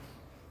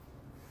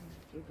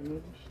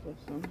 შეგნების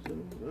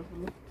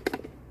დასამზადებლად.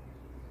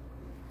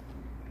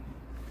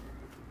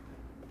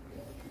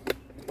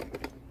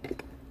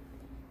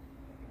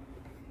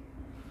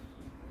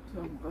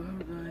 სამყარო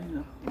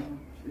დაინახო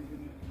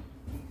შეგნები.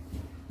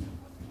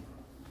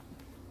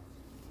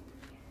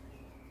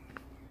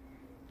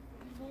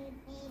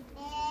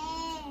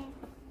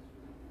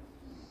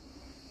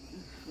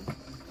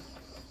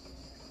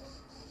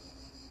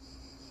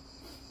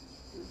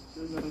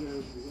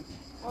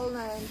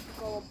 Полная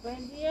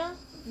энциклопедия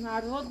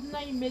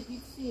народной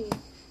медицины.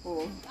 ო,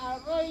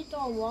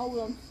 Авоიტომ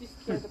აულამ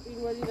სისტემა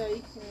პირველი რა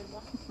იქნება.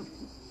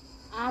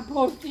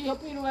 აბორტიო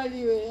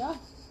პირველივეა.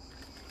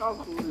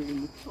 ხალხური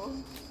იმითო.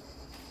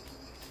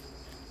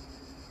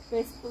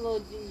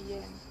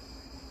 Бесплодие.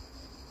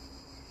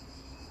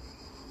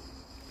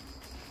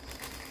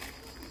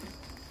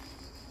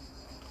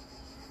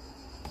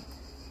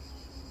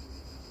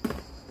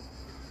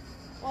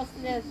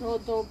 После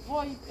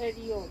родовой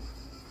период.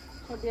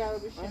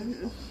 შობიარობის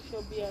შემდეგ.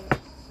 შობიარება.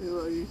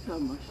 ევა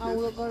ითამაშე. აუ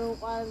როგორ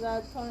უყარდა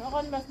თან.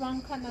 ოღონდ მას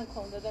მანქანა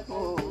ქონდა და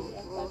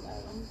კარგია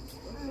პატარა.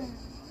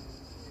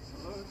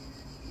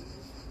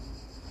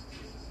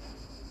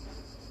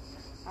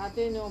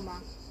 ადენომა.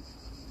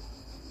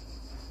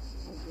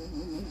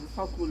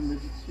 ხალხური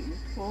მედიცინა,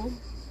 ხო?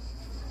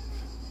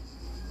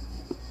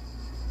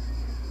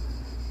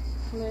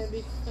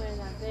 ხმების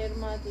ხენა,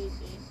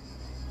 დერმატიტი,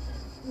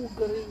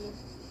 უგრი.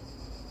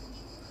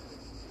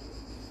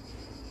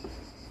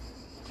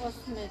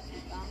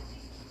 კოსმეტიკა.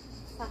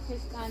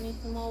 სახის კანის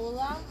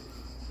მოვლა.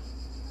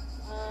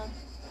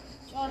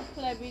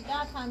 ჭორხლები და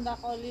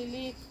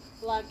თანდაყოლილი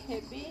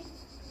ლაქები.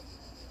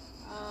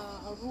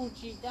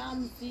 რუჯი და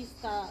მზის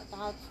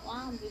დაწვა,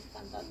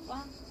 მზისგან დაწვა,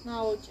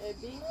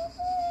 ნაოჭები.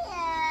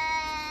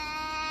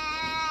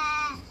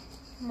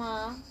 ხმა.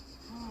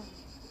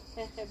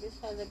 ფეხების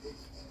ხალების.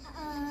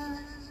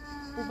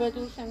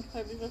 უბედურ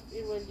შემთხვევებში რომ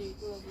პირველი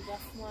იდულები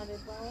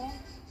დახმარებაო.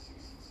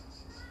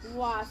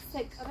 ვა,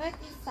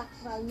 სეკრეტის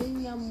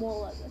სახრალენია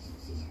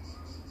მოლადასი.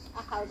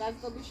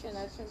 ახალგაზრდობის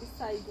შენარჩუნების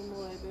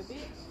საიდუმლოებები.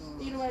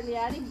 პირველი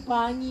არის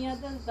ბანია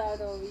და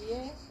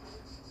ზდაროვიე.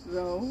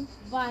 რა?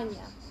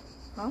 ბანია.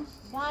 ჰა?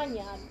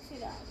 ბანია არის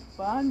რა არის?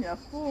 ბანია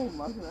ხო,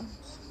 მაგრამ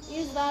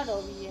ის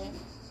ზდაროვიე.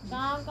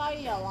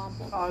 გააკაია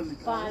ვამბობ.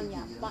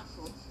 ბანია.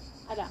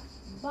 არა,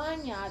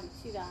 ბანია არის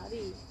რა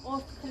არის?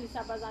 ორთქლის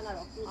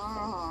აბაზანარო ხუსე.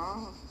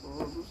 ხო,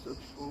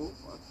 რუსებს ხო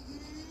ვყავთ.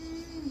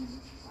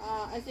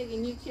 ესე იგი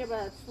ნივთიება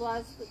და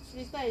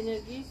ცვლის და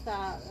ენერგიის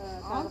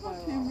ალბათ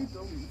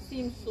იმიტომ.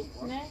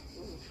 სიმსუქნე.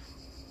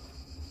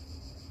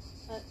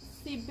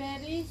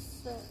 სიბერის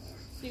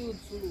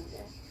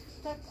სიუძულე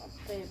და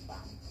კაფება.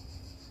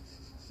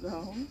 რა?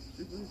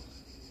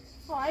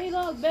 ხო, აი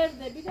რა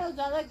ბერდები და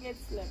ძალა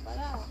გეცლება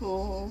რა. ხო.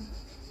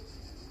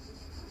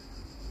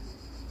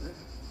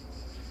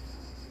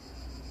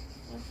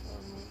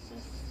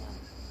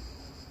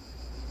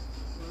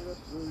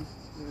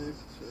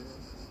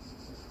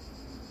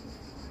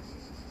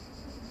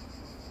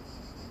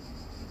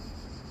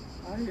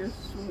 აი ეს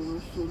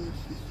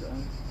სულის ისა.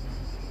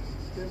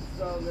 ეს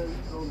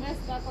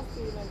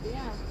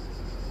დაკოცირებია?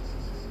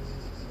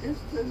 ეს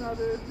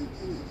სცენარები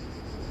კი.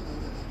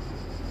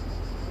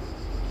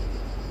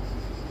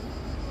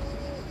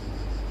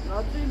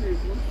 ნაწილი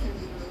გუშინ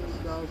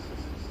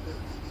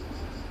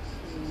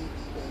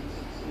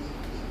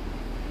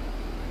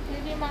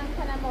დიდი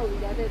მანქანა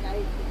მოვიდა და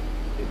ის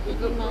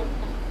დიდი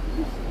მანქანა.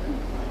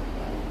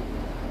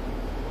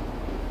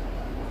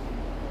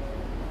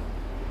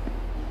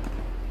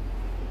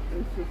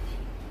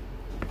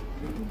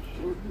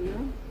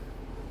 შორია.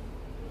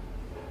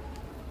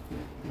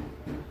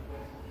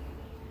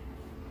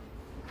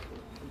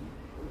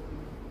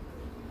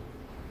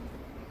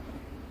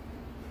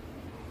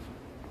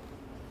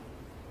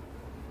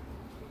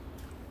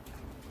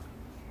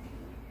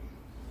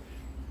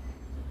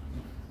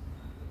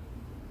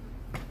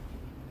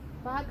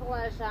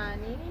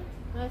 ბაკლაჟანი,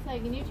 ესე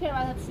იგი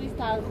ნიჩევათა ცვლის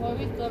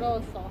დარღვევის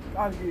დროსო.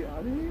 კარგი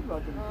არის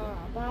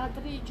ბადრიჯანი.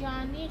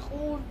 ბადრიჯანი,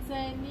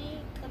 ყურძენი,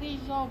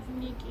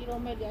 კრიჟოვნიკი,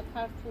 რომელია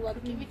ქართულად,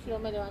 კი ვიცი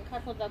რომელია,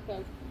 ქართულად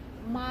დაქვეითებს.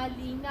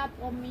 მალინა,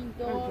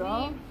 პომინდორი,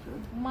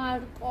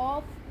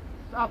 მარკოვ,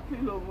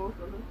 საფილო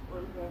მოხდეს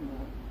ყველგანა.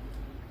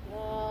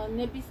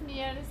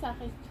 ნებისმიერი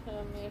სახის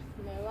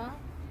მერხმევა.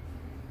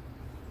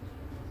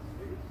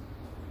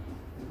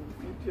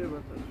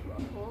 ნიჩევათა ცვლა,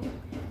 ხო?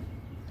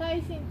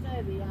 ისინი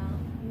წერია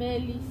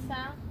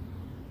მელისა,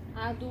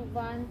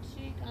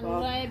 ადუბანჩი, ანუ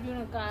რაები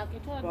უნდა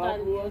გააკეთო და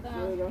დალია და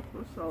რა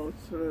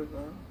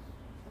საოცრება.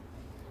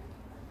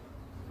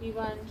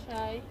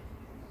 ივანჩაი.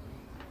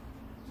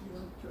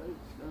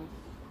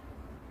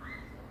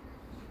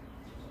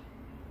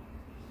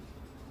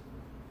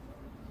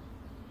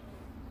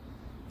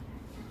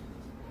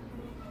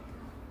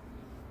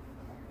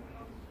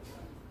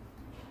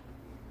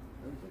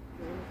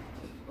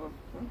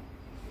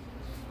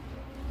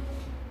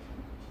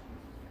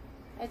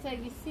 ესე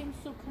იგი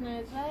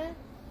სიმსუქნეზე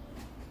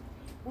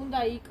უნდა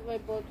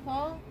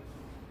იკვებოთო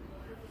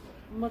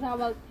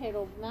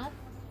მრავალფეროვნად,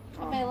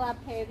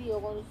 ყველაფერი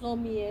ოღონ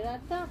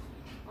ზომიერად და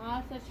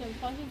ასე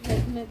შემთხვევაში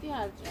ზედმეტი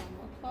არ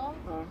ჭამოთო.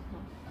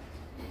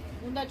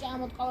 უნდა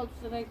ჭამოთ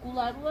ყოველთვის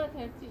რეგულარულად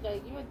ერთი და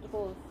იგივე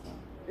დროს.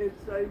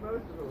 ერთს და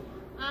იმავე დროს.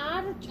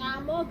 არ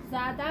ჭამო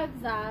გზა და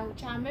გზა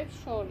ჭამებს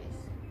შორის.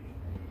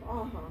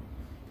 აჰა.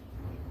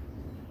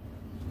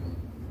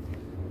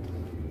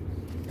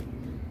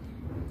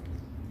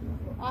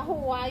 აჰო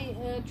აი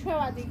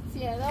ჩვევად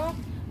იქცია რომ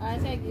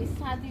ესე იგი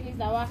სადილის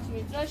და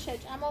ვახშმის დროს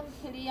შეჭამო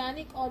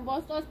მთლიანი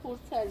კომბოსტოს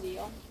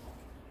ფურცელიო.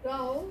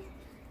 რაო?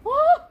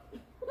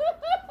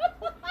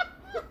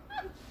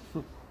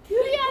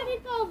 მთლიანი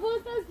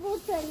კომბოსტოს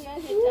ფურცელია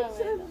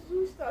შეჭამე.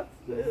 ზუსტად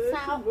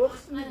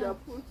მოხსნიდა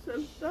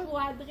ფურცელს და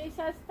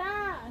კვადრისას და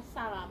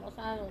საღამოს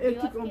ანუ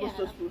ერთი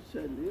კომბოსტოს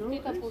ფურცელიო.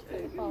 თვითონ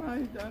ფურცელი ხო.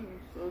 მაიდან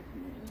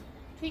უსოდნია.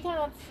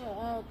 თვითონაც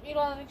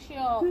პირველ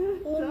რიგშიო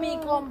უმი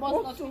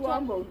კომბოსტოს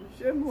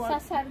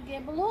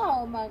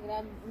სასარგებლოაო,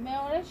 მაგრამ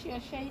მეორეშიო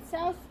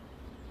შეიცავს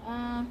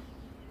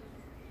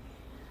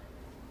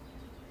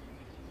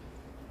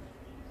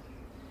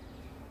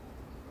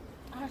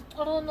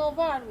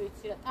არტრონოვა არ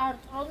ვიცი რა,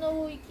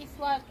 არტრონოვი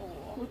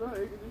კისლატუო.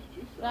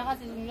 რაღაც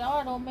ის მჟავა,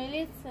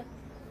 რომელიც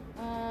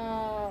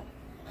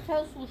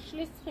ხელს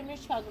უშლის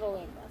ცხიმის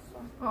ჩაგროვებასო.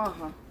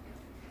 აჰა.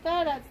 და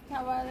რაც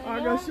თავარია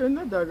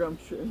აგაშენა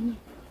დაგამშვენა.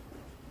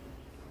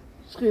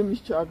 ცხიმის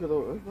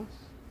ჩაგროვებას.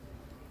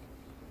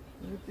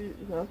 მეტი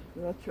რა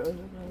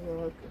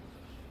ჩაგროვება.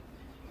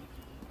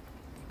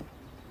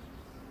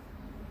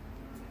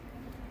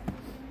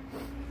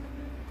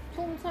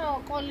 თუმცა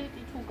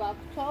კოლიტი თუ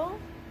გაქვთო?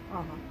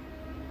 აჰა.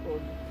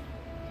 კოლიტი.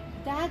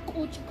 და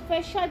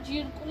კუჭქვეშა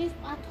ჯირკვლის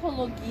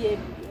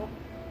პათოლოგიებიო.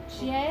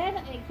 ჯერ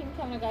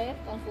ექიმთან უნდა გაიარეთ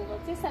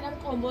კონსულტაცია, სანამ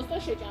კომბოსტო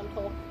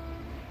შეჭამთო.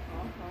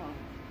 აჰა.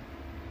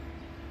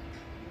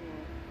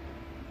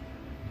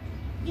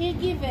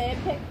 იგივე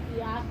ეფექტი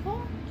ახო,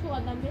 თუ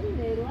ადამიანი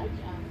ვერ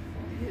ვაჭამს.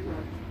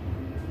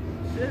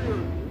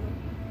 სერიოზულად.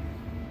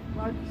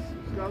 მაგის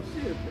გავსი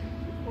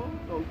ეფექტი ხო?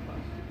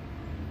 ტოლფასი.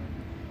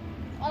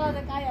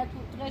 ყველაზე კაია თუ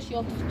დღეში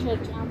 4 ჯერ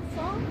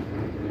ჭამსო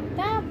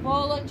და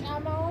ბოლო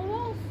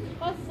ჭამაო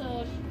იყოს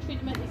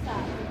 17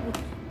 საათი.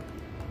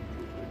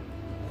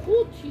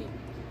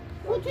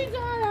 5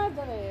 ძალიან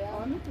ადრეა.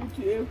 ანუ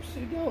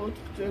 5-6 და 4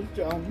 ჯერ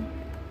ჭამი.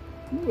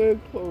 ნუ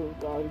ეხო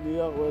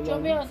კარგია ყველა.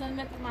 ჯობიოსან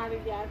მეტი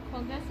მარილი არ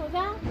გქონდესო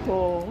და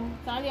ხო.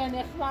 ძალიან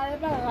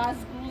ეხმარება რას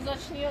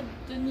გულზაჩნიო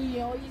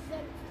დნიო ისე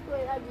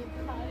ყველა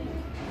გითხარი.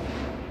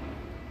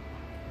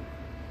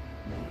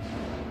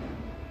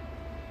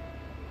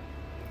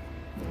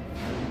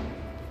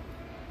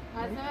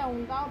 ასევე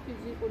უნდა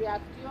ფიზიკური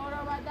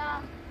აქტიურობა და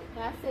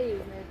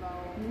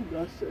გასეირნებაო. ნუ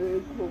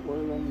გასეირნო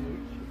ყველა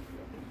მიჩი.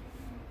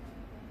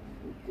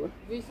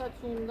 ვისაც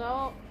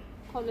უნდაო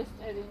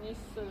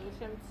ქოლესტერინის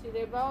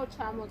შემცირებაო,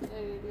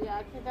 ჩამოწერილი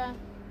აქედან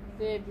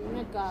დები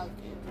უნდა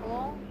გააკეთო.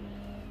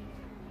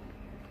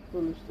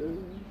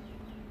 ქოლესტერინის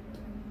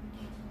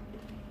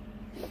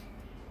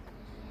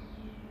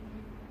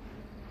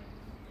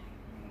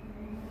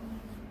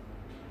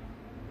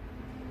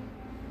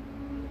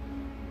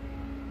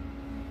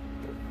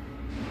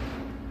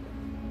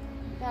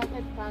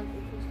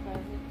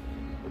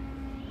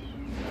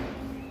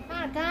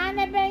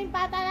განებე იმ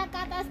პატარა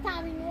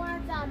კატასთავი ნუ არ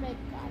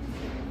წამეკაც.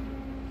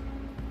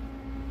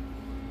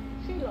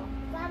 შილო,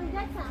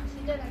 წავიდა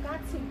სახში და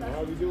გაცილდა.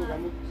 ვიდეო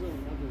გამოგიგზავნა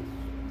ნადო.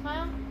 ხა?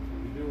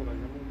 ვიდეო რა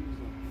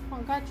გამოგიგზავნა.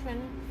 ხან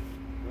გაჩვენე.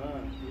 რა,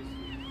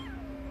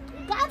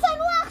 კაცო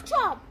ნუ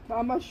აღჩობ.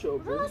 თამაშობ.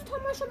 რას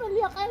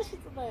თამაშობელია ყელში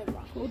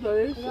წვდება. ხო და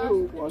ესე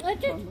უყვართ.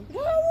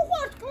 რა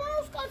უყვართ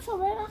კლავს კაცო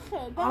ვერ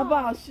ახედა. აბა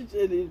 100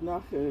 წელი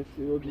ნახე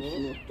ერთი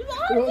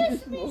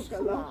როდის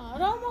მოკლა.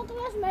 რა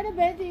მოკლას მე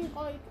ბედი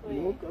იყო იყვი.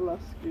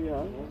 მოკლას კი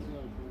არა.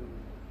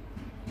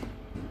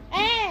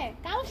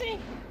 კავშირი.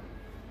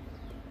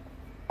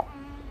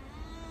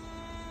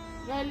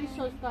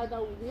 ველისოს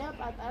გადაუდია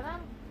პატარა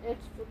 1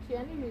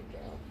 წუთიანი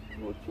ვიდეო.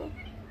 მოჩა.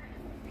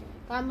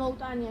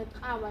 გამოუტანია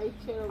ტყავა იქ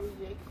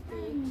შეროვიზექი.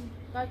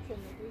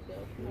 გაჩვენე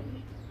ვიდეოს.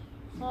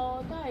 ხო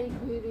და იქ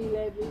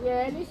გვირილები.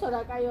 ველისო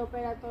რა კაი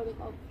ოპერატორი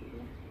ყოფილი.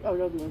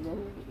 კარგად მოდა.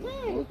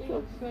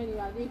 ჩვენი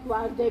ვარ იქ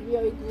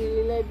ვარდებიო, იქ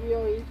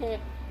გვირილებიო, იქ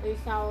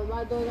ისაო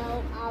მადონაო,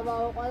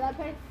 ყავაო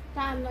ყველაფერი.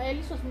 თან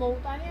ელისოს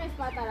მოუტანია ეს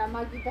პატარა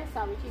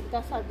მაგიდასავით იქ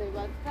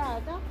დასადებად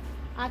და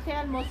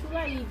ათეან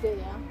მოსულა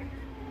იდეა.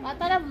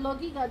 პატარა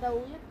ვლოგი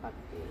გადაუვიეთ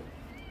ფაქტიურად.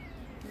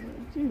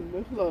 იცი,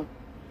 მეხლა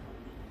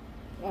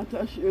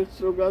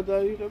 1001 რო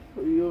გადაიღებ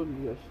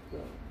იონიაში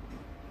და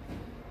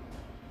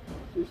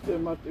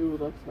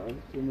სისტემატიურად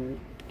არის მე.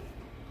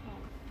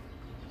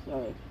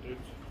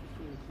 საერთოდ.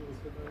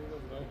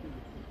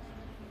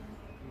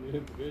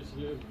 მე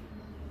დღეში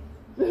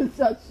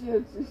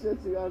საჩიეც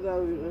ისეთი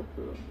გადავიღებ.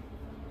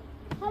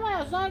 ხამა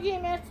ზოგი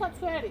მერცაც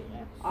ვერ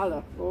იღებს. არა,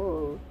 ხო.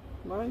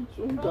 მაინც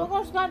უნდა.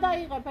 როგორც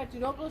გადაიღებ ერთი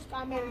როგორც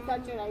კამერით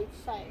დაჭერა იქ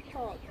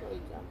საერთო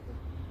თოიძა.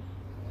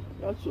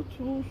 კაცო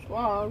თუ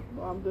სხვა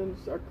ამდენი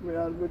საქმე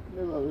არ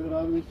მექნება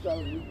ვეღარ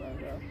ვისწავლი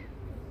მაგრამ.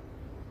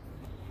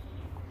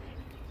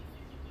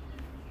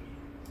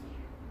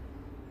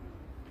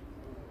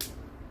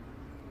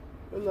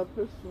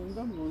 ყველაფერს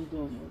უნდა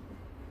მონდომოდა.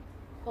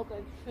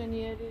 ხოკეთ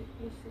ჩვენიერი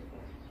ისი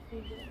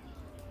იდეა.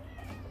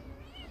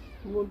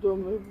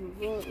 მონდომები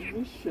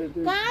ვის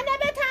შედეგი?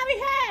 განაბე თავი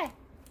ჰე!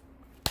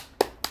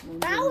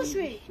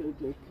 დაუშვი!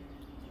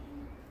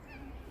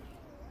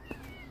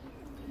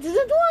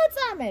 ძუ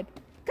აწამებ.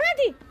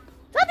 გადი!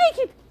 გადი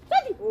იქით!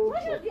 გადი!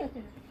 მაშინ გადი!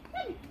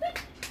 გადი!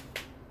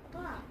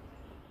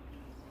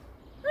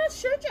 რა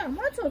შეჭა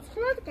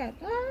მოცოცხლად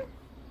კატა?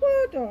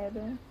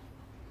 ხოდარა.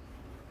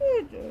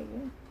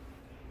 ხოდარა.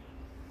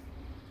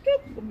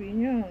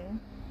 ტკბინია.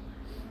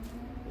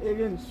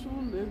 ეგენ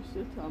სულ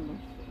ებზე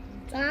თამაშობ.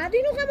 წადი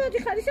ნუ ხამოდი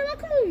ხარ ისე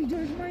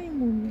მაქმოვიდოს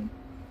მაიმუნი.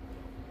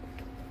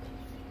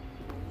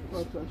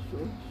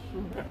 ბატაშო.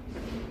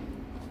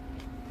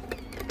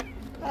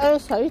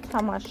 ეს არის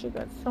თამაში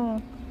კაცო.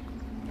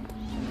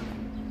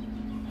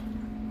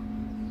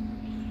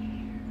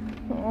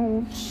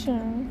 ოჩა.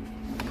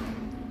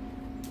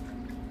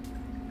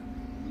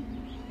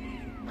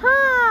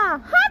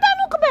 ჰა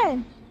დანუკბენ.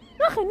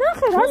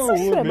 ნახე რა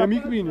შეშვება. მე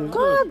მიკვინე.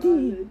 გადი.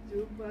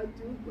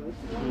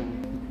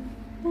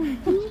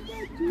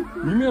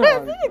 მიმერა.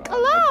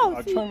 კლავს.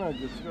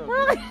 აჩვენაგებს რა.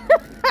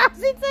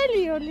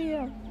 ასიწელიო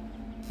ლია.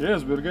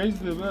 ეს ვერ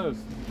გაიზრდება ეს.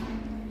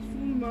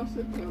 სულ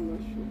მასე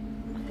თამაშობ.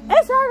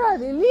 ეს არ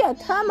არის ლია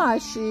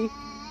თამაში.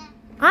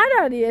 არ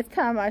არის ეს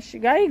თამაში,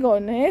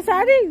 გაიგონე, ეს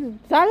არის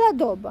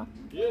ზალადობა.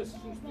 ეს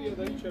სუსტია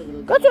და იჩაგრა.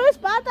 კაცო ეს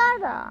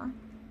პატარა.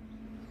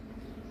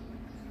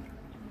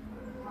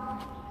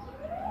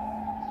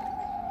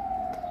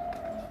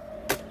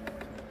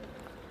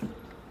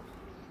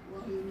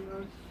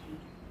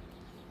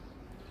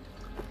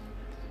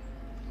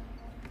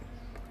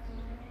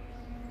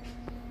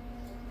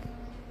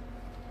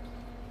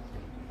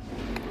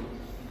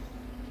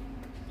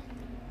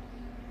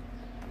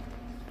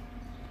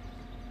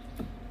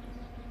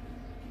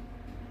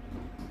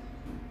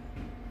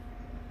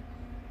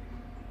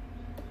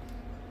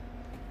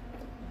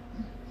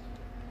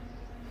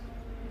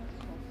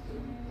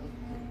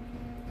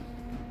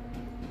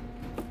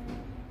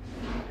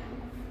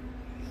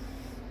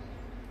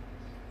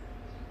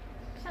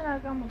 რა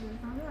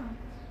გამოგვიყვანა?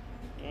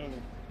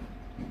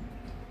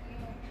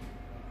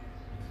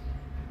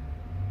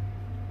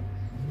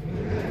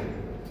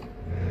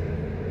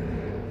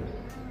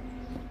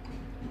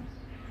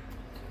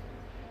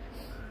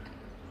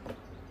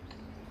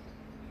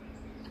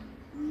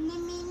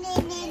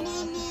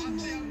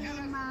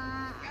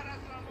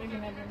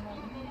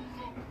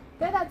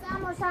 დედა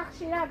წამო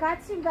სახში რა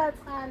გაცივდა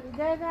წყალი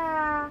დედა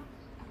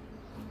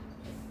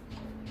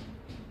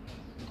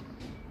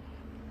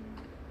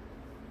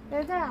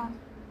დედა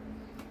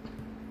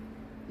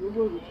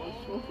როგორი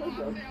პასუხობ?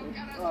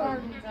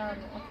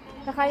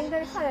 და ხა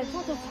იმდენი ხარ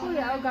თვითონ სკოლი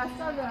არ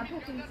გასწავლე რა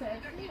თვითონ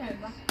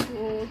ექნება.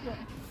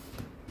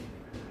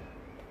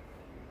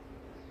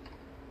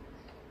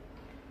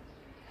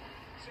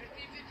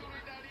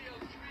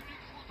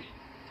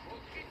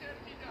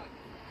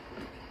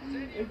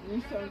 ეს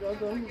მისთან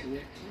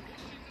გადავიდე.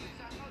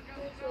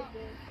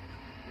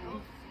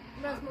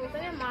 მას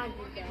მოუწია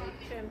მაგიდა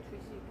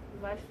ჩემთვის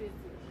ვაშვის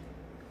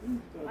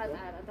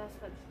პატარა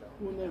დასხაჭდო.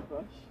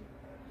 უნებაში.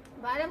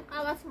 ბარემ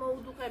ყავას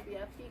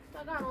მოუდუყებია ფიქს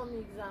და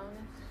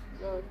გამომიგზავნეს.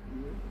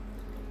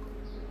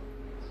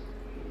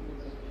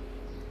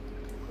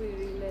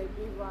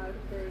 კვირილები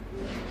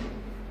ვარდები.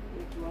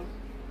 ეთლა.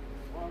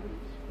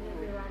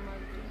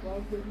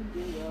 ვარდები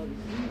დეა.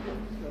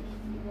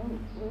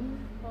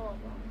 ხო.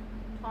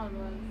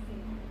 ხალვასი.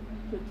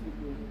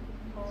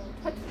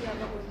 თეთრი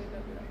აღგვიმედა.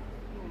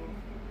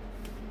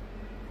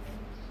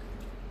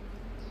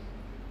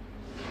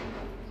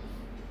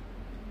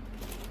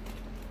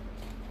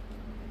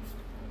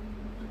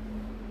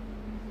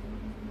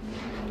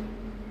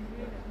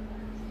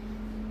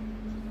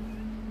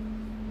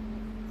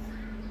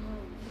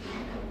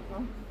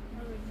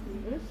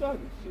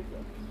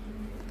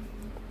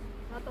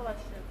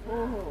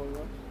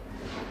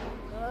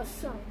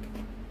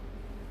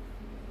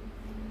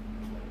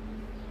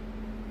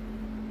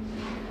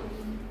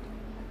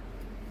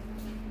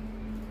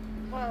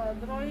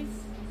 დროის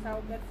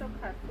საუკეთესო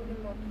ქართული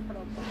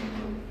მოთხრობა.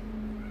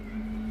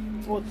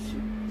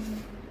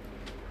 20.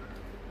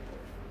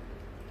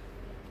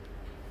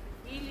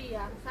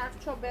 ილია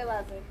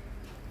სარჩობელაძე.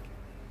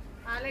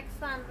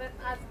 ალექსანდრე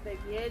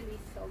აზბეგი,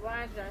 ელისო,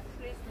 ვაჟა,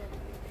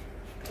 შლისმული,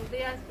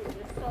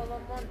 კლდიაშვილი,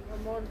 სოლომონ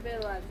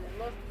მორბელაძე,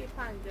 ლოსკი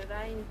ფანჯა,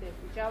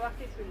 რაინდები,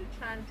 ჯავახიშვილი,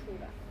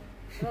 ჩანჩურა,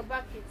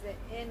 რობაქიძე,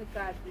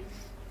 ენგადი,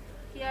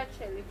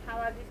 ქიაჩელი,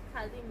 თავადის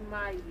ქალი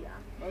მაია,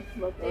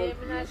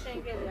 ემნა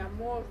შენგელია,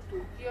 მორტუ,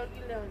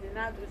 გიორგი ლეონზე,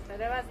 ნატრუსა,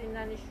 რევაზ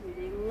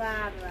ინანიშვილი,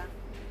 ლარა,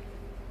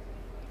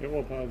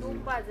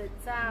 დუმბაძე,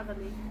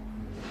 ძაღლი,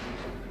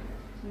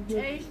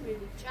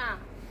 ჭეიშვილი, ჭა,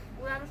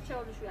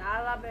 გურამრჩეულიშვილი,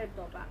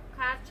 ალაბერტობა,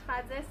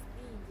 ქარჩხაძეს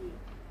იგი,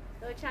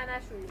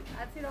 დოჩანაშვილი,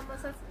 კაცი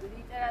რომელსაც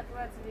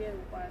ლიტერატურა ძლიერ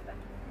უყვარდა,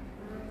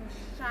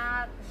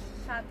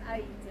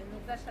 შატაიძე,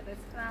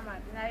 ნუგდაშატეს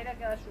ხრამატი, ნაირა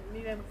გელაშვილი,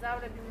 მივე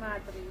მგზავრები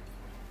მადრიდ,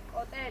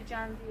 კოტე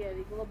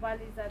ჯანდიერი,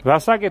 გლობალიზაცია.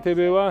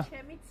 რასაკეთებევა?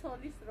 ჩემი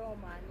ცოლის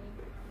რომანი.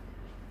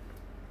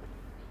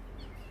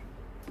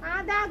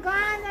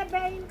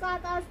 ადაგანებე იმ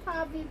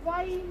კატასთავი,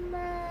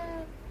 ვაიმე.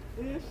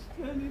 ეს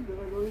თელი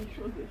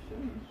დროიშოდეს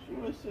შენ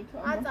სულ ესე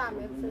თამაშობ.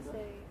 აწამებს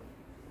ესე.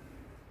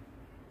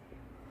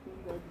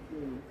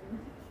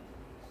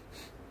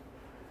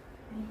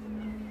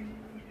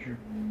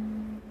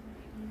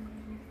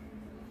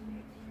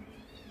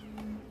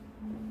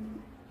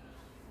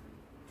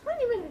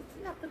 ხანი მე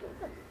ნახტო.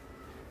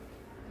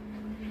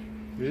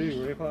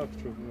 ვიღე ხარ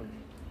ჩუბნა.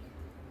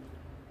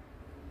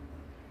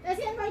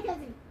 ესენ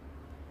მაიკაზი.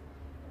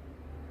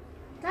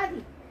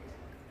 გადი.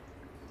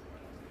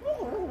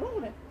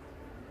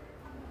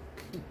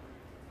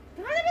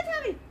 განებე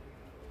თავი.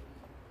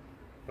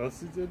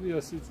 ასიწები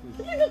ასიწები.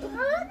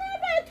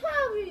 განებე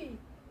თავი.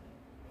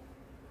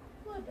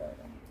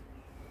 მოდარა.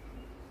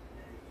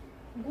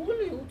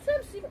 გული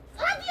უცემს იმ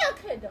ადი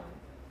აქედან.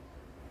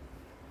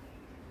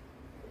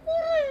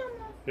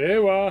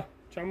 ევა,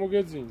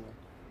 ჩამოგეძინა.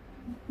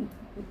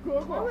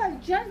 გოგო,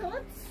 ჯანო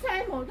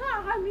საიმო და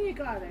აღარ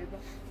მიეკარება.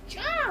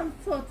 ჭამ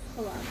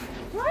ცოცხლა.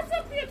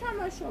 რაცია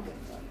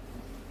თამაშობება?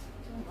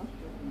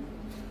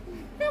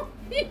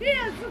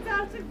 ეს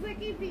უცებ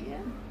გიკიდია.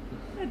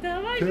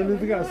 დავაი. შენ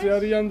დგას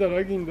არიან და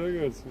რა გინდა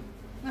კაცო?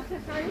 ახლა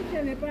ხანი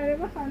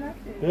შენეპარება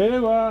ხანახე.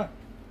 ევა.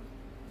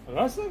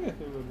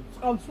 რასაკეთებდი?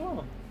 წყალსო?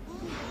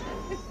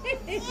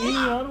 ი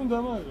არ უნდა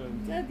მაგარი.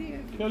 წადიე.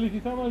 ქალითი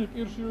თამაში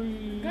პირში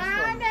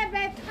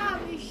განებე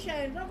თავი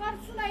შენ,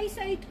 როგორც უნდა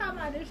ისე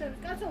ითამარე შენ.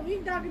 კაცო,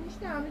 ვინ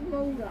დაგნიშნა ამით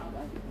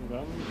მოურავა?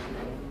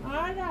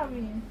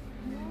 არავინ.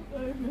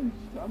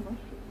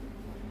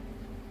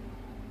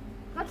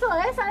 კაცო,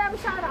 ეს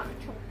არავის არ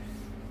აღჩობს.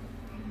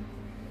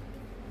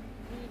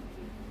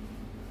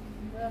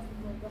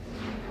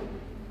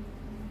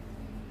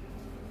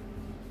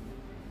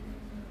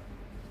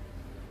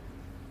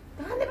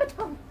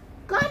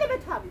 განებე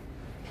თავი.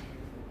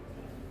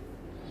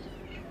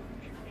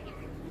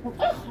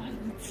 ახლა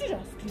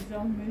ცირას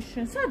გიზამე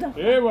შენ სადახ?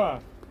 ევა.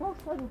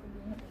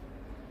 მოხსოვდება.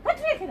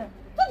 ბატრი ექედა.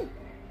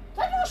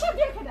 წადი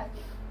მოშორდი ექედა.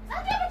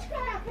 წადი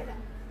მოჩქარა ექედა.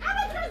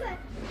 აბა ხაზე.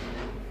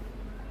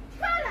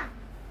 ჩქარა.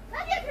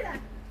 წადი ექედა.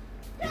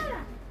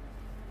 ჩქარა.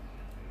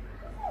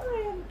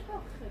 ოღონდ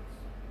თოხეთ.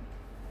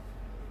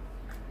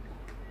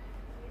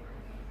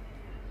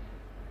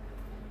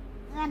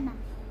 ანა.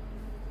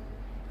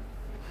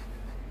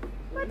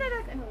 მოდერა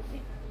კენოთი.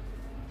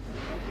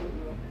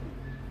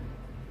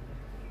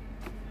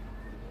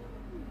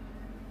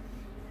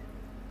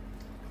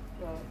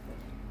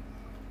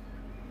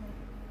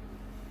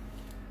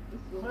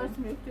 Most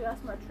me to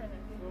ask my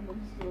trainer.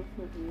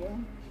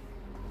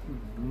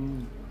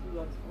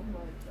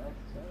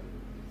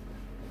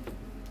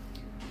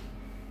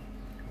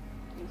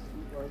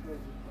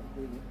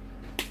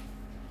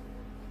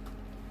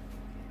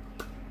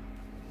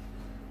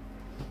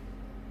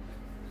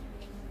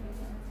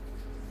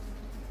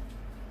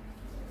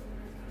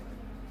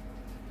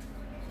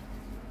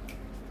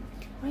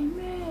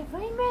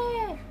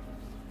 Vaime.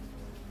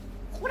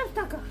 What is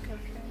that?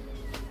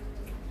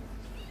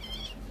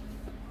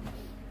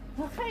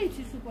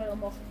 ხეიცი სუპერ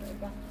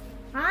მოხდება.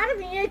 არ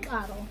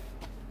მიეკარო.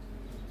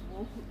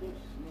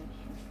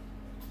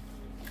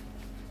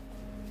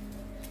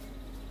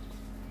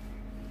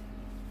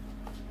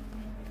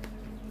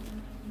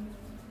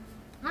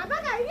 აბა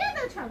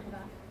გაიგე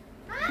ჩაგვრა.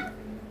 ჰა?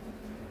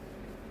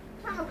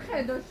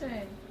 ხედო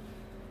შენ.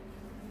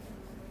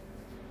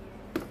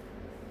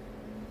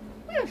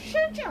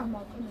 შენ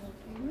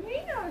ჯამაკნოთი.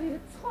 ვინ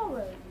არის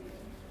ცხოველი?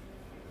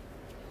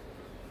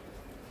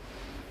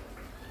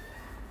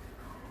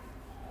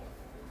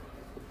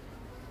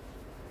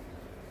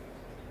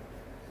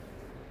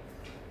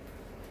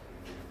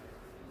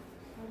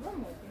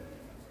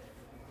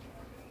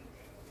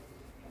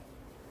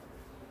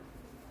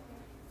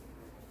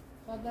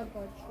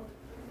 გადაგაჩვო.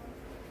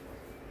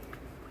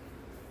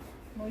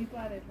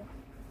 მოიპარება.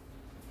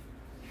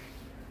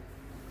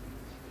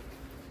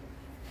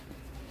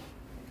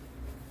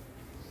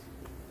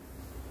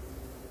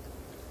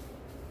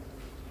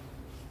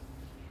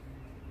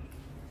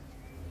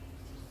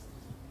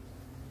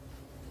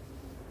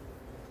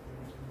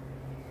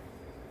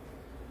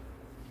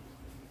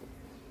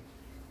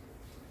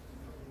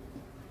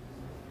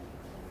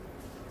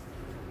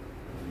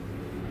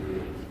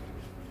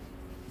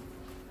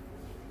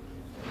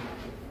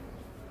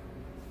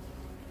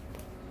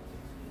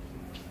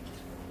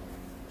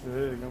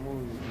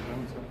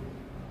 გამოვიდა.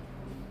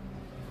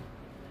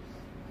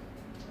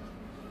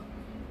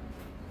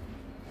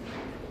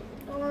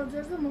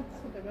 ორჯერზე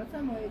მოგხვდება და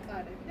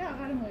მოეკარები და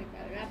აღარ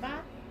მოეკარები. აბა.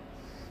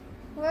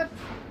 ხოთ.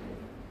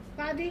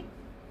 გადი.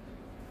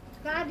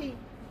 გადი.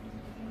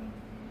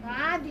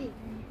 გადი.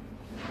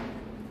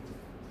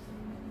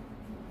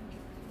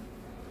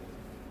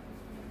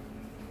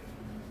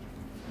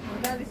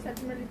 მაგარი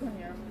საჭმელი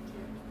გონია რა მოჭია.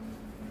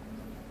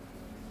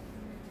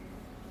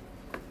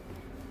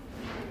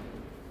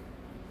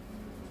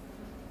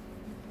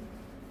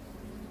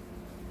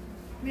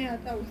 მე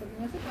ატაუშობ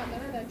იმასე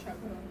პატარა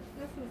დაჩაგრო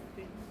და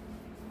სუსტი.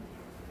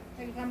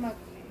 ეგ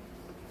გამაკლი.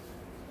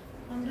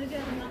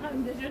 ამდენჯერ ნახა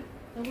ამდენჯერ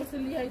როგორც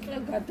ლია იწვა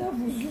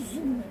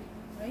გადავუზუზუნე.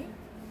 აი?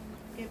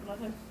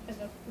 კეპლაზე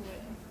შედაქუე.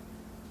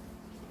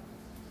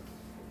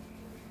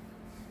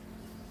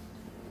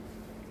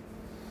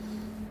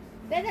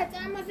 დედა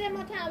წამოზე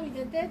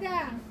მოთავიდე,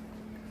 დედა.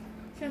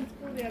 შენ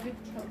წყურია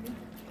ვიქჩავდი.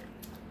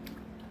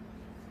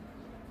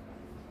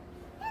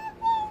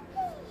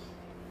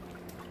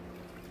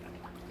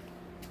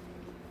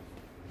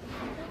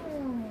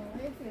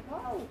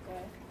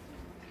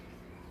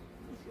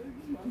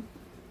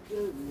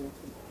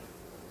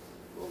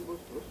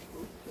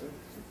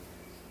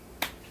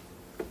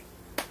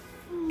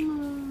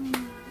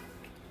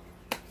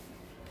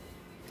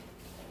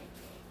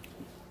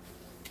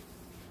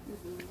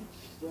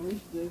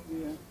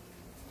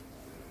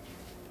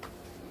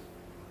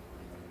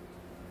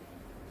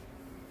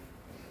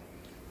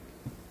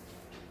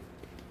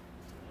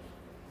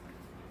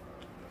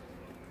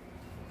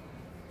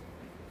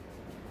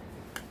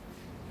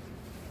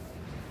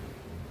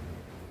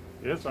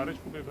 ეს არის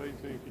ჩხუბება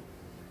ისე იქით.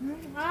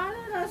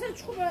 არა, რასე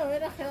ჩხუბება,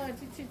 ვერა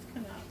ხელათი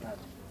ციცქნა.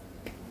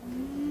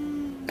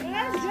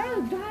 ეს ჯერ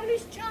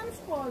დალის ჭამს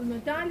ხოლმე,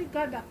 დალი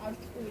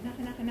გადაყავს ჩხუბი.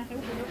 ნახე,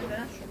 უკვე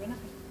ნახე,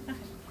 ნახე.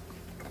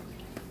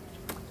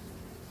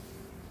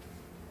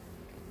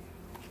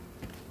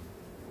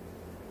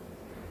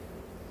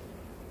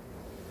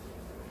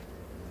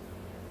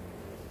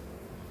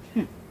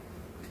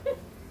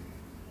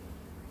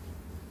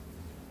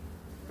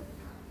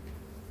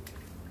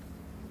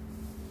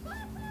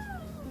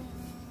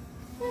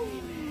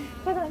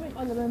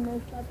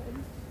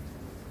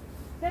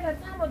 დედა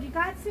წამოდი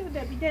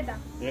გაცივდები დედა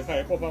ეხა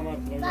ეყოფა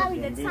მართლა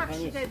წავიდეთ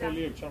სახში დედა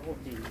ხელიებ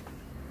ჩაყოფილი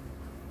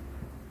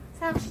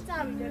სახში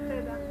წავიდეთ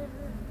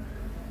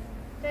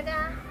დედა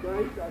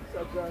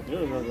გაიწაცდა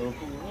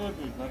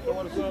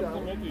ნახევარი საათი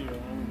მეტია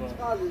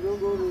წყალი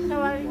როგორი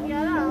თავარია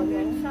რა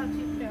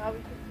საათი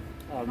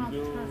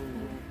ავიდე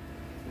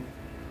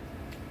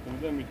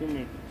და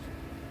მithume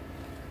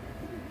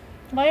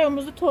აი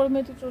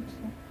 52 წუთი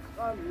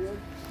წყალი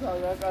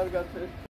რა კარგად ეს